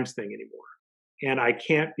March of Dimes thing anymore. And I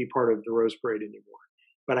can't be part of the Rose Parade anymore.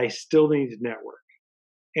 But I still need to network.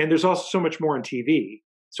 And there's also so much more on TV.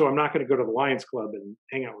 So I'm not going to go to the Lions Club and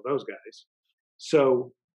hang out with those guys.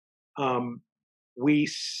 So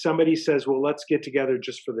somebody says, well, let's get together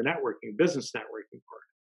just for the networking, business networking part.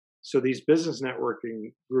 So these business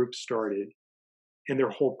networking groups started, and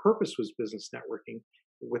their whole purpose was business networking.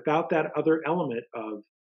 Without that other element of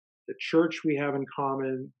the church we have in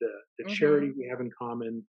common, the charity we have in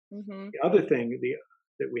common, the other thing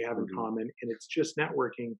that we have in common, and it's just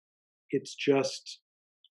networking. It's just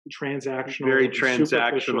transactional, very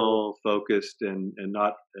transactional, focused, and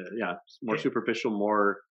not more superficial,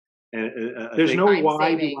 more. There's no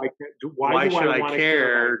why should I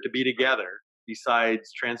care to be together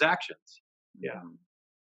besides transactions? Yeah.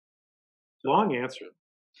 Long answer.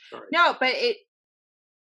 Sorry. No, but it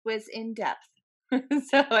was in depth.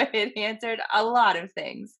 So it answered a lot of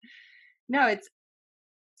things. No, it's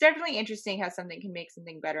definitely interesting how something can make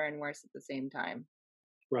something better and worse at the same time.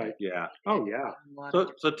 Right. Yeah. Oh, yeah.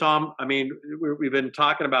 So Tom, I mean, we've been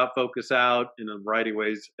talking about Focus Out in a variety of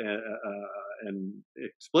ways and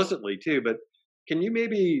explicitly too, but can you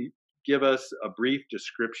maybe give us a brief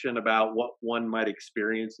description about what one might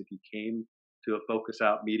experience if you came to a Focus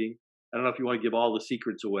Out meeting? I don't know if you want to give all the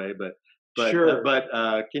secrets away, but sure.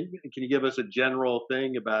 Can you give us a general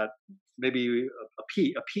thing about maybe a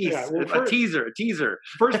piece, a teaser?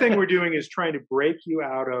 First thing we're doing is trying to break you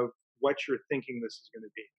out of what you're thinking this is going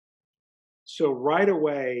to be. So right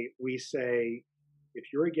away we say,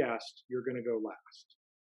 if you're a guest, you're going to go last.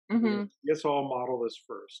 Let's all model this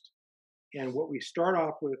first. And what we start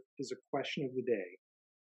off with is a question of the day.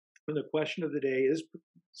 And the question of the day is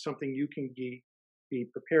something you can be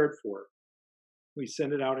prepared for. We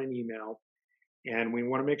send it out in email, and we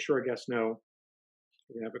want to make sure our guests know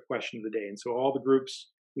we're going to have a question of the day. And so all the groups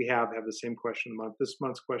we have the same question of the month. This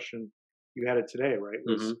month's question, you had it today, right?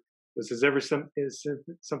 Has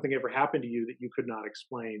something ever happened to you that you could not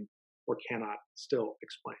explain or cannot still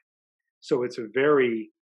explain? So it's a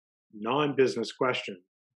very non-business question.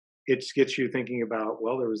 It gets you thinking about,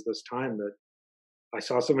 well, there was this time that I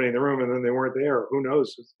saw somebody in the room and then they weren't there. Who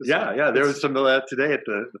knows? There was some of that today at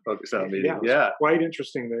the Focus Out meeting. Yeah, quite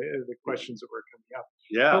interesting the questions that were coming up.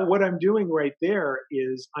 Yeah, but what I'm doing right there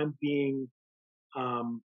is I'm being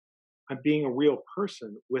a real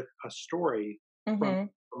person with a story from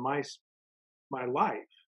my life,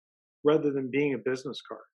 rather than being a business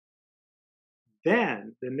card.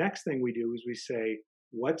 Then the next thing we do is we say,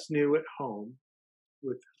 what's new at home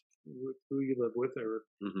with who you live with or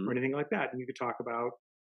anything like that. And you could I talked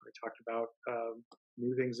about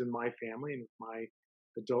new things in my family and my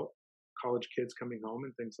adult college kids coming home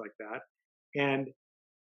and things like that. And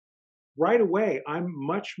right away, I'm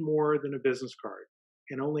much more than a business card.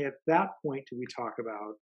 And only at that point do we talk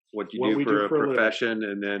about what you do for a profession,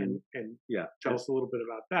 and then tell us a little bit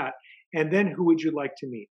about that. And then who would you like to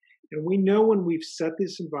meet? And we know when we've set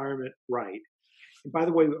this environment right. And by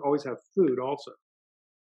the way, we always have food also,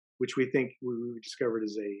 which we think we discovered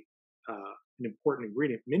is an important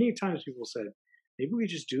ingredient. Many times people said, maybe we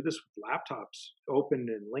just do this with laptops open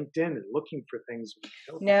and LinkedIn and looking for things.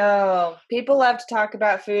 No, people love to talk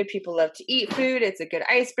about food. People love to eat food. It's a good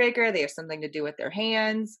icebreaker. They have something to do with their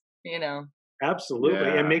hands, you know. Absolutely.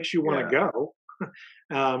 It Yeah, makes you want to yeah. go.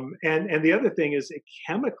 And the other thing is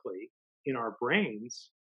chemically in our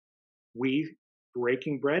brains, we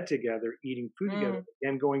breaking bread together, eating food together, Mm,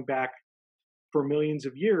 and going back for millions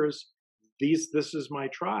of years, this is my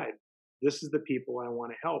tribe. This is the people I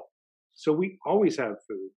want to help. So we always have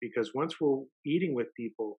food because once we're eating with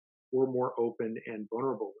people, we're more open and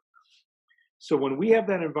vulnerable. So when we have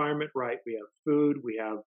that environment right, we have food, we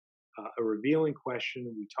have a revealing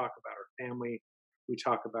question, we talk about our family, we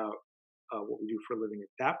talk about what we do for a living at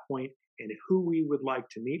that point, and who we would like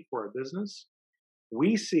to meet for our business.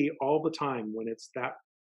 We see all the time when it's that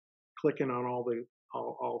clicking on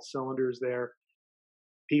all cylinders there,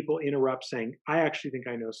 people interrupt saying, "I actually think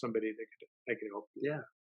I know somebody that could help you." Yeah.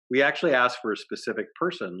 We actually asked for a specific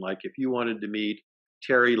person, like if you wanted to meet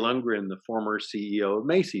Terry Lundgren, the former CEO of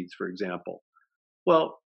Macy's, for example.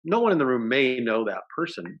 Well, no one in the room may know that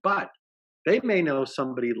person, but they may know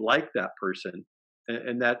somebody like that person.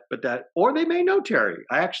 Or they may know Terry.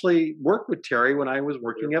 I actually worked with Terry when I was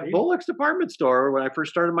working at Bullock's department store when I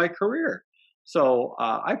first started my career. So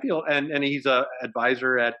I feel, and he's a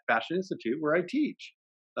advisor at Fashion Institute where I teach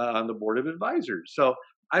on the board of advisors. So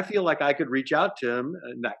I feel like I could reach out to him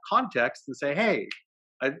in that context and say, hey,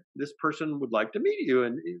 this person would like to meet you.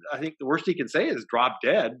 And I think the worst he can say is drop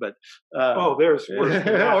dead, but There's worse than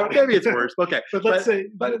that. or maybe it's worse. Okay, But let's say,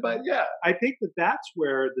 but yeah, I think that's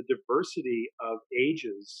where the diversity of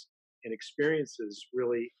ages and experiences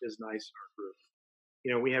really is nice in our group.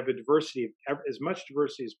 You know, we have a diversity of as much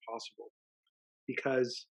diversity as possible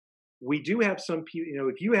because we do have some people. You know,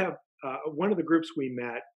 if you have one of the groups we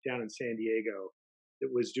met down in San Diego that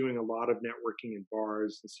was doing a lot of networking in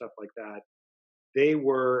bars and stuff like that, they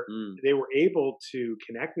were mm, they were able to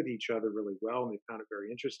connect with each other really well, and they found it very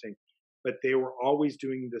interesting. But they were always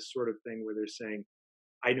doing this sort of thing where they're saying,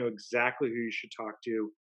 I know exactly who you should talk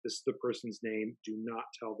to. This is the person's name. Do not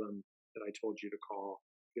tell them that I told you to call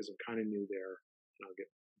because I'm kind of new there and I'll get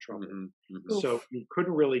in trouble. mm-hmm, mm-hmm. So you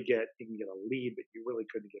couldn't really you can get a lead, but you really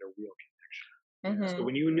couldn't get a real connection. So mm-hmm.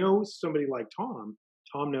 when you know somebody like Tom,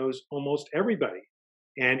 Tom knows almost everybody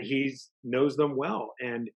and he knows them well.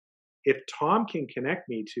 And if Tom can connect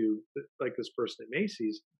me to like this person at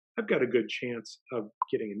Macy's, I've got a good chance of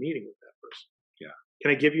getting a meeting with that person. Yeah.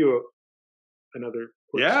 Can I give you another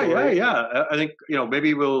quick Yeah, story? I think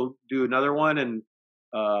maybe we'll do another one, and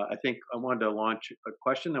I think I wanted to launch a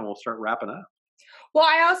question, and we'll start wrapping up. Well,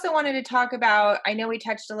 I also wanted to talk about, I know we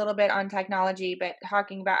touched a little bit on technology, but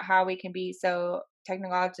talking about how we can be so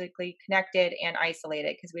technologically connected and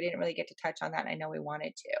isolated because we didn't really get to touch on that. I know we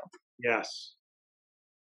wanted to. Yes.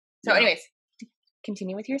 So, Yeah. anyways,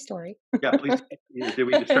 continue with your story. Yeah, please. Did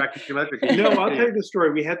we distract you too much? No, I'll tell you the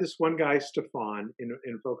story. We had this one guy, Stefan,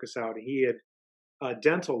 in Focus Out. He had a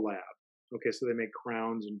dental lab. Okay, so they make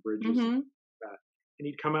crowns and bridges and Mm-hmm. that. And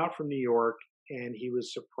he'd come out from New York, and he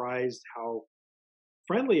was surprised how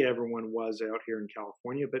friendly everyone was out here in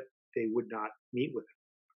California, but they would not meet with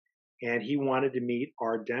him. And he wanted to meet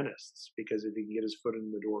our dentists because if he can get his foot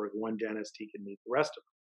in the door with one dentist, he can meet the rest of them.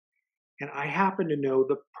 And I happen to know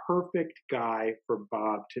the perfect guy for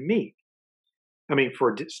Bob to meet. I mean,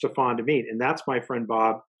 for Stefan to meet. And that's my friend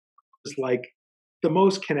Bob, is like the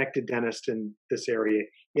most connected dentist in this area.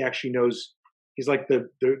 He actually knows, he's like the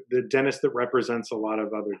dentist that represents a lot of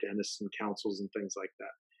other dentists and councils and things like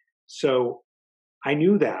that. So I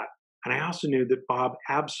knew that. And I also knew that Bob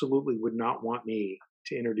absolutely would not want me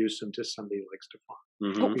to introduce him to somebody like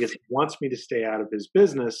Stefan Mhm. because he wants me to stay out of his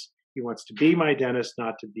business. He wants to be my dentist,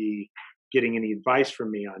 not to be getting any advice from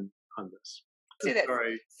me on this. Do this.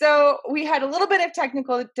 Sorry. So we had a little bit of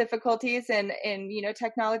technical difficulties, and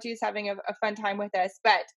technology is having a fun time with us.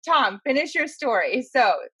 But Tom, finish your story.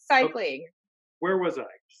 So cycling. Where was I?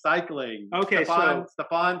 Cycling. Okay,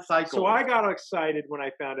 Stefan cycled. So I got excited when I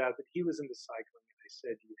found out that he was into cycling, and I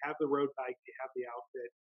said, "Do you have the road bike? Do you have the outfit?"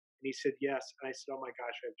 And he said, "Yes." And I said, "Oh my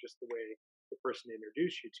gosh, I have just the person to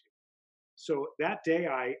introduce you to." So that day,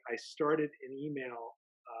 I started an email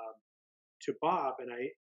to Bob, and I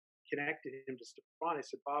connected him to Stefan. I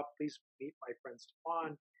said, "Bob, please meet my friend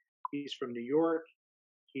Stefan. He's from New York.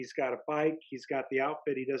 He's got a bike. He's got the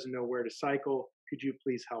outfit. He doesn't know where to cycle. Could you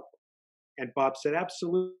please help him?" And Bob said,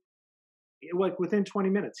 "Absolutely." Like within 20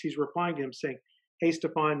 minutes, he's replying to him saying, "Hey,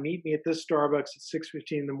 Stefan, meet me at this Starbucks at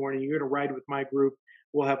 6:15 in the morning. You're going to ride with my group.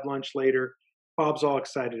 We'll have lunch later." Bob's all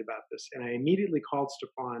excited about this. And I immediately called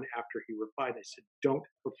Stefan after he replied. I said, "Don't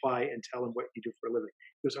reply and tell him what you do for a living."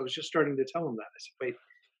 Because I was just starting to tell him that. I said, "Wait,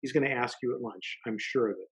 he's going to ask you at lunch. I'm sure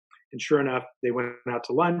of it. And sure enough, they went out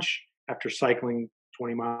to lunch after cycling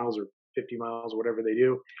 20 miles or 50 miles or whatever they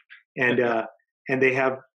do, and they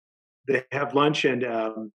have lunch, and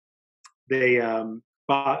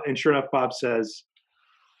Bob, and sure enough, Bob says,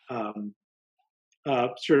 "So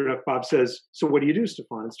what do you do,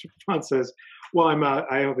 Stefan?" And Stefan says, "Well,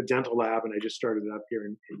 I have a dental lab, and I just started it up here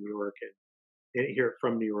in New York, and here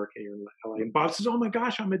from New York and here in LA." And Bob says, "Oh my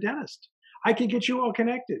gosh, I'm a dentist. I can get you all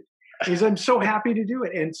connected." He says, "I'm so happy to do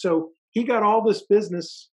it." And so he got all this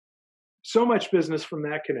business, so much business from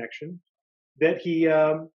that connection that he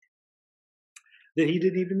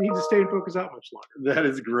didn't even need to stay and Focus Out much longer. That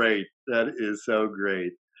is great. That is so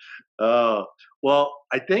great. Oh, well,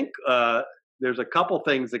 I think there's a couple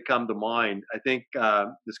things that come to mind. I think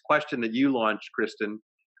this question that you launched, Kristen,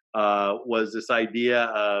 was this idea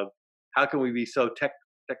of how can we be so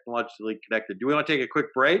technologically connected? Do we want to take a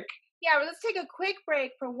quick break? Yeah, well, let's take a quick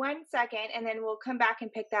break for 1 second, and then we'll come back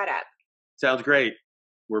and pick that up. Sounds great.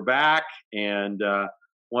 We're back, and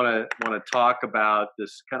want to talk about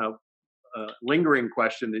this kind of lingering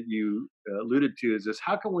question that you alluded to. Is this,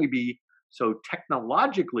 how can we be so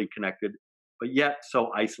technologically connected, but yet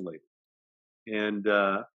so isolated? And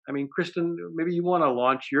I mean, Kristen, maybe you want to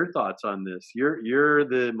launch your thoughts on this. You're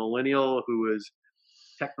the millennial who is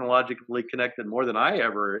technologically connected more than I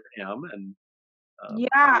ever am, and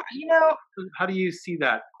yeah, how do you see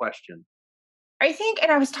that question? I think,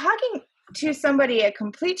 and I was talking to somebody, a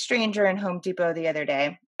complete stranger in Home Depot the other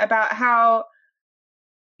day, about how,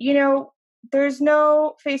 there's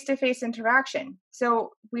no face-to-face interaction.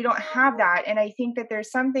 So we don't have that. And I think that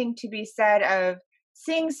there's something to be said of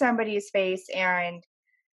seeing somebody's face and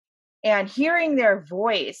hearing their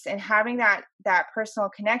voice and having that personal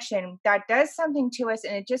connection that does something to us,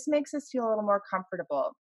 and it just makes us feel a little more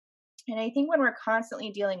comfortable. And I think when we're constantly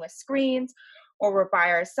dealing with screens or we're by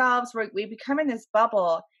ourselves, we become in this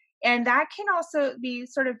bubble, and that can also be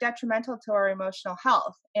sort of detrimental to our emotional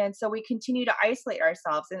health. And so we continue to isolate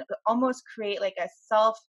ourselves and almost create like a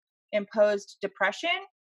self-imposed depression,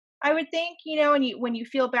 I would think, and when you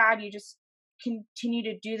feel bad, you just continue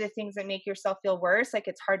to do the things that make yourself feel worse. Like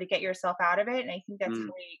it's hard to get yourself out of it. And I think that's how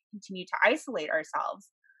we continue to isolate ourselves.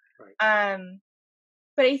 Right.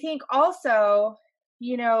 But I think also,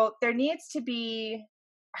 there needs to be,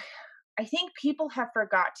 I think people have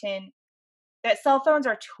forgotten that cell phones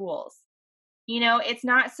are tools. It's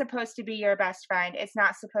not supposed to be your best friend. It's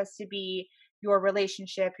not supposed to be your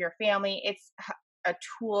relationship, your family. It's a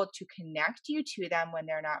tool to connect you to them when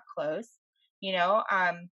they're not close,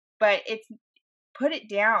 but it's, put it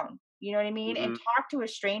down, you know what I mean? And talk to a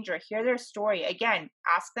stranger, hear their story. Again,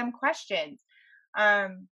 ask them questions. I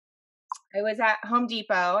was at Home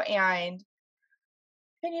Depot, and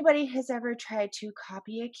if anybody has ever tried to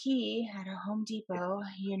copy a key at a Home Depot,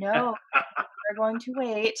 we're going to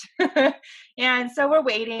wait. And so we're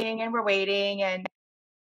waiting. And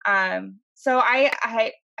so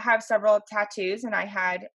I have several tattoos, and I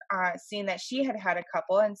had seen that she had a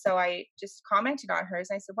couple. And so I just commented on hers,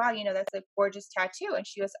 and I said, wow, that's a gorgeous tattoo. And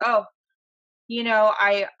she goes, oh,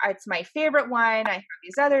 it's my favorite one. I have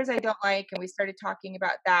these others I don't like. And we started talking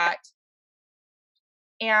about that.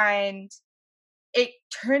 And it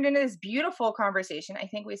turned into this beautiful conversation. I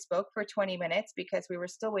think we spoke for 20 minutes because we were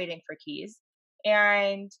still waiting for keys.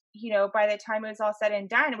 And, by the time it was all said and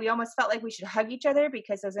done, we almost felt like we should hug each other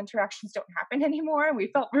because those interactions don't happen anymore. And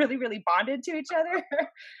we felt really, really bonded to each other.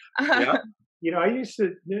 Yeah. I used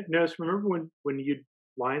to notice, remember when you'd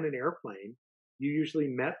fly in an airplane, you usually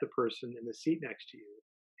met the person in the seat next to you,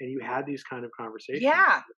 and you had these kind of conversations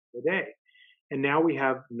the day. And now we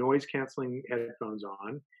have noise canceling headphones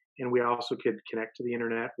on, and we also could connect to the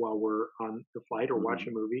internet while we're on the flight or watch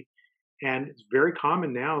a movie. And it's very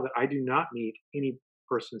common now that I do not meet any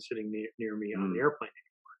person sitting near me on the airplane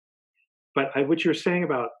anymore. But what you're saying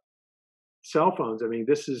about cell phones, I mean,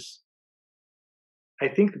 I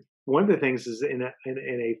think one of the things is in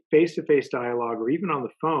a face-to-face dialogue or even on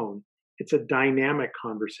the phone, it's a dynamic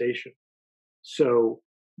conversation. So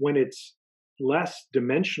when it's less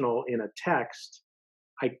dimensional in a text,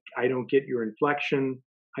 I don't get your inflection.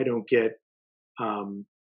 I don't get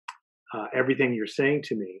everything you're saying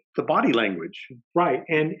to me. The body language, right?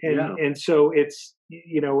 And so it's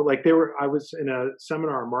like I was in a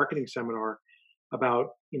marketing seminar about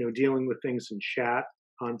dealing with things in chat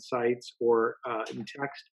on sites or in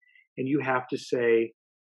text, and you have to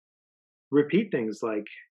repeat things like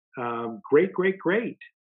great, great, great.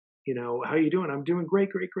 How you doing? I'm doing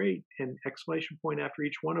great, great, great, and exclamation point after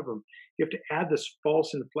each one of them. You have to add this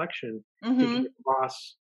false inflection to get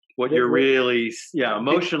across what you're really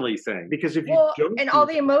emotionally saying. Because if you don't, and all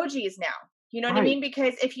the emojis now. You know what I Right. mean?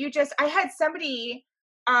 Because if you just, I had somebody,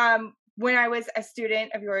 when I was a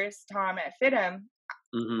student of yours, Tom, at FITM,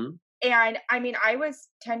 Hmm. and I mean, I was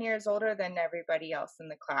 10 years older than everybody else in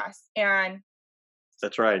the class. And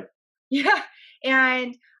That's right. yeah,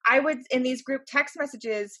 and I would, in these group text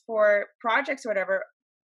messages for projects or whatever,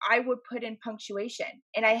 I would put in punctuation.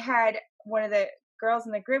 And I had one of the girls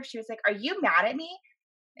in the group, she was like, "Are you mad at me?"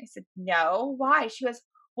 I said, "No, why?" She goes,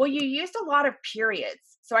 "Well, you used a lot of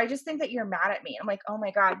periods. So I just think that you're mad at me." I'm like, "Oh my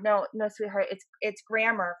God, no, no, sweetheart. It's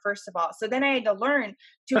grammar, first of all." So then I had to learn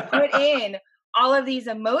to put in all of these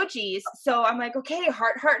emojis. So I'm like, okay,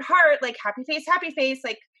 heart, heart, heart, like happy face,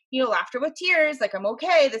 like, laughter with tears, like I'm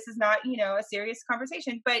okay. This is not, a serious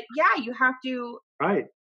conversation. But yeah, you have to Right.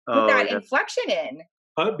 put Oh that yeah. inflection in.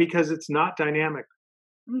 Because it's not dynamic.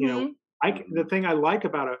 You know, Hmm. the thing I like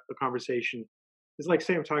about a conversation is, like,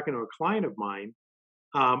 say I'm talking to a client of mine.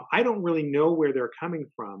 I don't really know where they're coming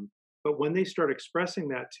from, but when they start expressing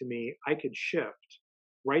that to me, I could shift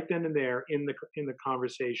right then and there in the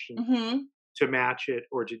conversation Hmm. to match it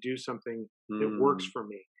or to do something that works Mm. for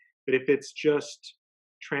me. But if it's just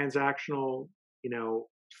transactional,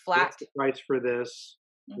 what's Flat. the price for this?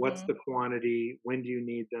 What's Hmm. the quantity? When do you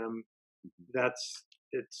need them?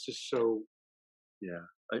 It's just so. Yeah,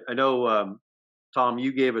 I know. Tom,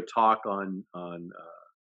 you gave a talk on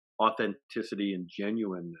authenticity and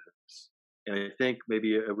genuineness, and I think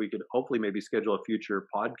maybe we could hopefully maybe schedule a future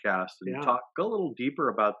podcast and Yeah. go a little deeper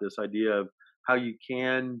about this idea of how you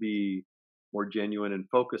can be more genuine and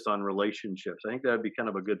focus on relationships. I think that would be kind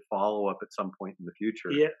of a good follow up at some point in the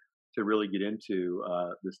future Yeah. to really get into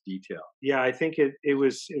this detail. Yeah, I think it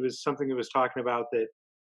was something that was talking about that,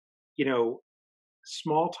 you know,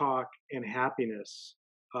 small talk and happiness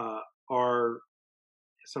uh, are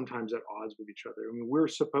sometimes at odds with each other. I mean, we're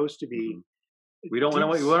supposed to be Mhm. We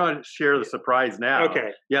want to share the surprise now.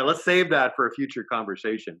 okay. Yeah, let's save that for a future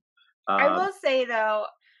conversation. I Um, will say though,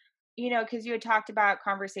 because you had talked about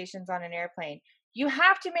conversations on an airplane, you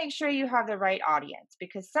have to make sure you have the right audience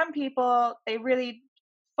because some people, they really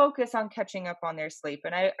focus on catching up on their sleep.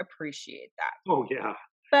 And I appreciate that. Oh yeah.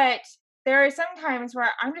 But there are some times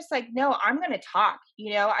where I'm just like, no, I'm going to talk.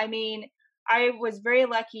 I mean, I was very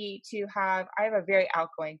lucky I have a very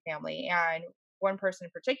outgoing family. And one person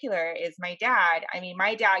in particular is my dad. I mean,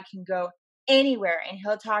 my dad can go anywhere and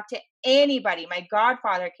he'll talk to anybody. My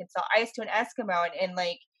godfather can sell ice to an Eskimo and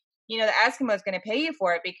like, the Eskimo is going to pay you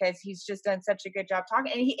for it because he's just done such a good job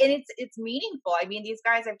talking. And it's meaningful. I mean, these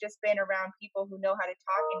guys have just been around people who know how to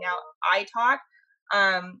talk, and now I talk.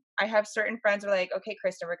 I have certain friends who are like, okay,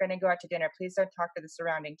 Kristen, we're going to go out to dinner. Please don't talk to the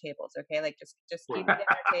surrounding tables. Okay. Like just keep the Right.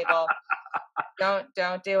 dinner table.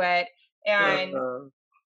 Don't do it. And, uh,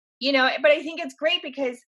 but I think it's great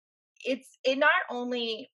because it not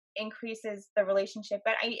only increases the relationship,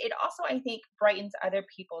 but it also, I think, brightens other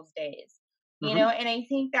people's days, mhm. and I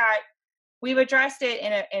think that we've addressed it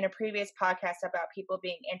in a previous podcast about people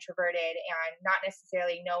being introverted and not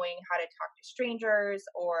necessarily knowing how to talk to strangers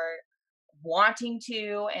or wanting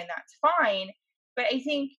to, and that's fine. But I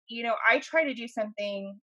think, I try to do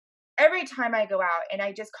something every time I go out and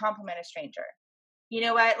I just compliment a stranger. You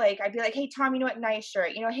know what? Like I'd be like, "Hey Tom, you know what? Nice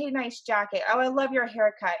shirt. Hey, nice jacket. Oh, I love your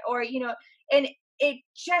haircut." Or, and it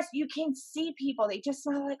just, you can see people, they just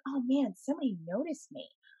smile like, "Oh man, somebody noticed me.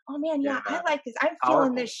 Oh man, yeah, I Yeah, like this. I'm feeling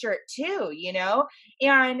powerful. this shirt too."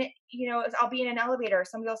 And, I'll be in an elevator,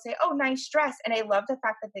 somebody will say, "Oh, nice dress." And I love the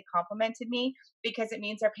fact that they complimented me because it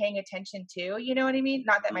means they're paying attention too. You know what I mean?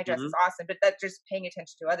 Not that my dress is Hmm. awesome, but that's just paying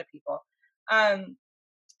attention to other people. Um,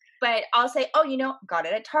 but I'll say, "Oh, got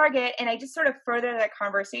it at Target." And I just sort of further that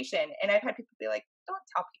conversation. And I've had people be like, "Don't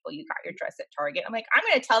tell people you got your dress at Target." I'm like, I'm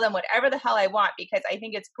going to tell them whatever the hell I want because I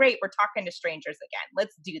think it's great. We're talking to strangers again.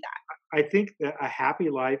 Let's do that. I think that a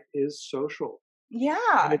happy life is social, and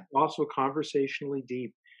Yeah. it's also conversationally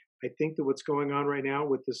deep. I think that what's going on right now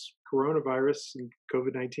with this coronavirus and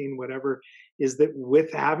COVID-19, whatever, is that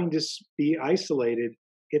with having to be isolated,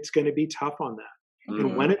 it's going to be tough on that.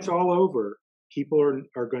 And when Mhm. it's all over, people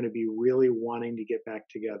are going to be really wanting to get back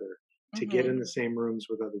together, to get in Mhm. the same rooms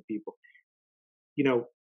with other people. You know,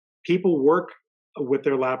 people work with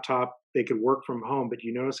their laptop. They could work from home, but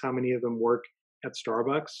you notice how many of them work at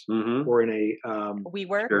Starbucks Hmm. or in a We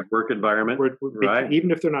work. Shared work environment, right?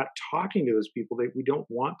 even if they're not talking to those people, we don't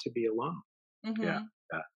want to be alone. Yeah, Mhm.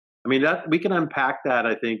 yeah. I mean, that we can unpack that.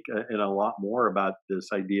 I think in a lot more about this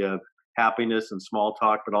idea of happiness and small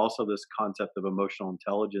talk, but also this concept of emotional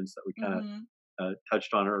intelligence that we kind of Mhm.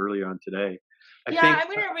 touched on earlier on today. I Yeah, think. I'm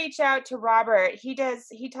going to reach out to Robert. He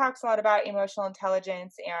talks a lot about emotional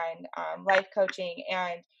intelligence and life coaching,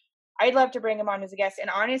 and I'd love to bring him on as a guest. And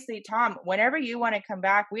honestly, Tom, whenever you want to come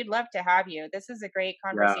back, we'd love to have you. This is a great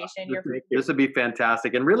conversation. This would be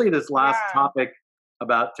fantastic. And really, this last topic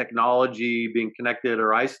about technology being connected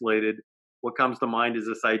or isolated, what comes to mind is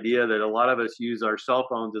this idea that a lot of us use our cell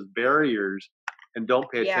phones as barriers and don't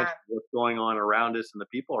pay attention to what's going on around us and the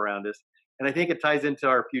people around us. And I think it ties into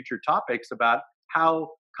our future topics about how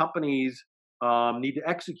companies need to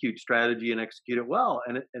execute strategy and execute it well.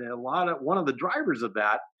 And one of the drivers of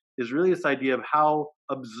that is really this idea of how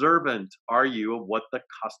observant are you of what the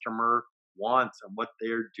customer wants and what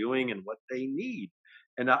they're doing and what they need.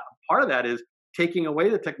 And part of that is taking away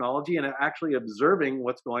the technology and actually observing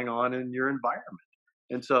what's going on in your environment.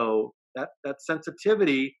 And so that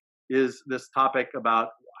sensitivity is this topic about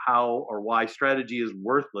how or why strategy is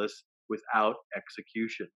worthless without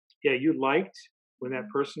execution. Yeah, you liked when that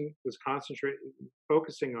person was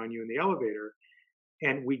focusing on you in the elevator,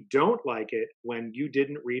 and we don't like it when you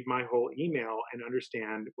didn't read my whole email and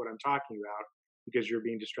understand what I'm talking about because you're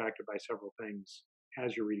being distracted by several things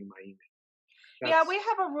as you're reading my email. Yeah, we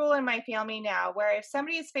have a rule in my family now where if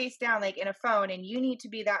somebody is face down, like in a phone, and you need to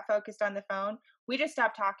be that focused on the phone, we just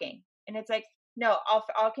stop talking. And it's like, no,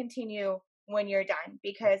 I'll continue when you're done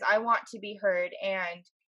because I want to be heard. And,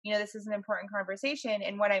 this is an important conversation.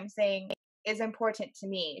 And what I'm saying is important to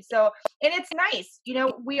me. So, and it's nice,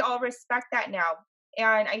 we all respect that now.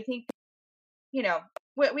 And I think, we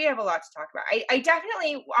have a lot to talk about. I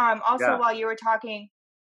definitely, while you were talking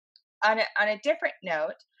on a different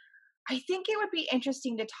note, I think it would be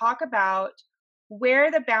interesting to talk about where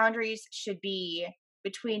the boundaries should be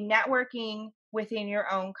between networking within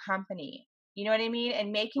your own company. You know what I mean?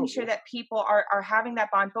 And making sure that people are having that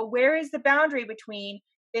bond. But where is the boundary between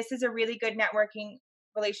this is a really good networking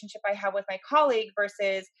relationship I have with my colleague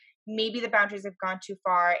versus maybe the boundaries have gone too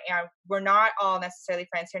far and we're not all necessarily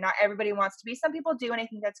friends here. Not everybody wants to be. Some people do, and I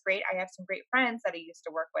think that's great. I have some great friends that I used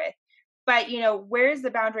to work with. But, where's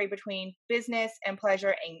the boundary between business and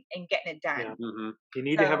pleasure and getting it done? Yeah. Mm-hmm. You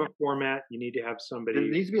need to have a format. You need to have somebody.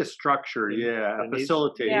 There needs to be a structure, a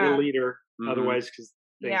facilitator, a leader. Mm-hmm. Otherwise, because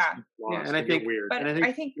things get lost and I think weird. But and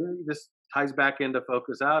I think really this ties back into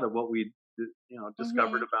focus out of what we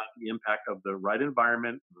discovered about the impact of the right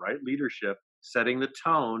environment, right leadership, setting the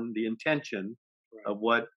tone, the intention of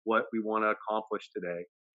what we want to accomplish today.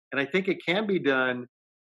 And I think it can be done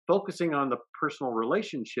focusing on the personal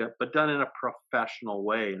relationship, but done in a professional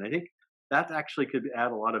way. And I think that actually could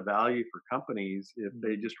add a lot of value for companies if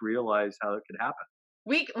they just realize how it could happen.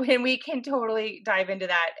 We can totally dive into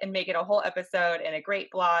that and make it a whole episode and a great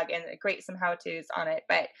blog and some how-tos on it.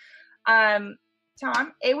 But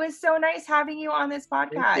Tom, it was so nice having you on this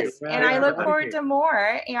podcast, and I look forward to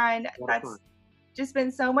more. And that's just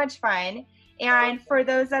been so much fun. And for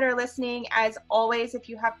those that are listening, as always, if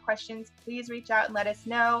you have questions, please reach out and let us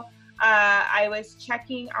know. I was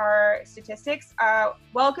checking our statistics.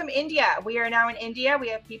 Welcome, India. We are now in India. We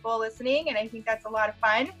have people listening, and I think that's a lot of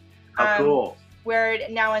fun. How cool. We're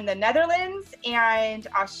now in the Netherlands and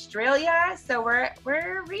Australia, so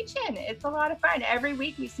we're reaching. It's a lot of fun. Every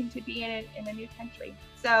week we seem to be in a new country.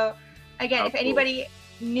 So again, if anybody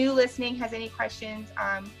new listening has any questions,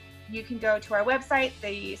 you can go to our website,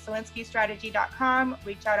 theselinskystrategy.com,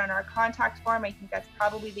 reach out on our contact form. I think that's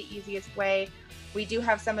probably the easiest way. We do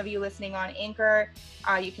have some of you listening on Anchor.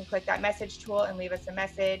 You can click that message tool and leave us a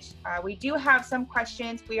message. We do have some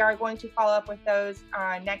questions. We are going to follow up with those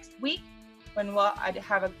next week when we'll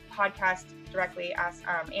have a podcast directly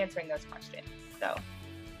answering those questions. So,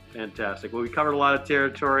 fantastic. Well, we covered a lot of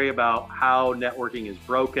territory about how networking is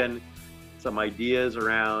broken, some ideas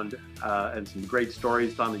around, and some great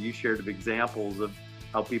stories, Tom, that you shared of examples of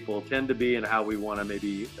how people tend to be and how we want to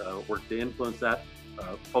maybe work to influence that,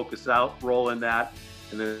 focus out role in that,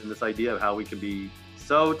 and then this idea of how we can be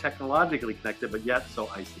so technologically connected but yet so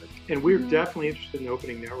isolated. And we're definitely interested in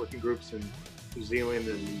opening networking groups in New Zealand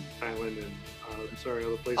and Thailand and other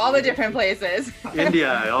places. All the different places.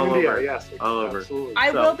 India, all over. Yes, all over. Absolutely. I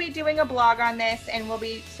will be doing a blog on this, and we'll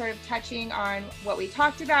be sort of touching on what we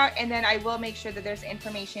talked about, and then I will make sure that there's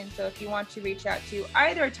information. So if you want to reach out to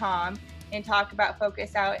either Tom and talk about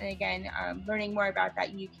Focus Out, and again, learning more about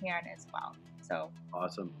that, you can as well. So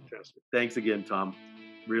awesome. Fantastic. Thanks again, Tom.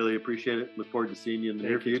 Really appreciate it. Look forward to seeing you in the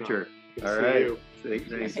near future. All right. See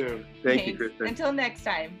you soon. Thank you, Kristen. Until next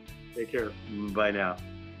time. Take care. Bye now.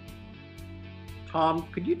 Tom,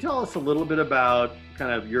 could you tell us a little bit about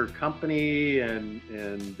kind of your company and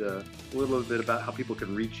a little bit about how people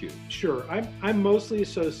can reach you? Sure. I'm mostly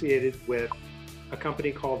associated with a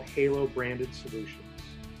company called Halo Branded Solutions.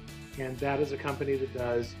 And that is a company that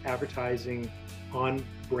does advertising on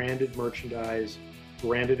branded merchandise,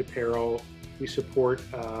 branded apparel, We support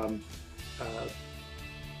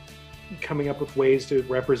coming up with ways to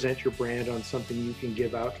represent your brand on something you can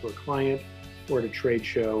give out to a client or at a trade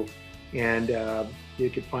show. And you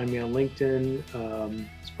can find me on LinkedIn.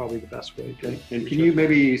 It's probably the best way to. And can you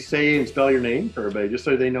maybe say and spell your name for everybody, just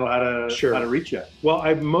so they know how to reach you? Well,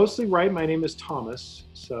 I mostly write. My name is Thomas,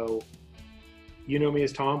 so you know me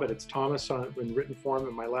as Tom, but it's Thomas in written form,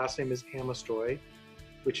 and my last name is Amestoy,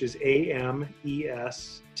 which is Amestoy.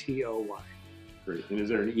 Great. And is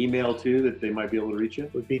there an email too that they might be able to reach you?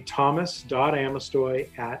 It would be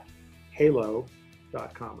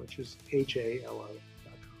thomas.amestoy@halo.com, which is HALO.com.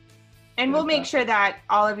 And we'll make sure that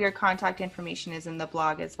all of your contact information is in the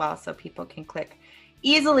blog as well, so people can click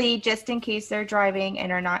easily just in case they're driving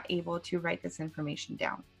and are not able to write this information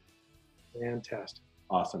down. Fantastic.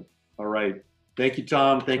 Awesome. All right. Thank you,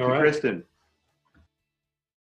 Tom. Thank you, Kristen.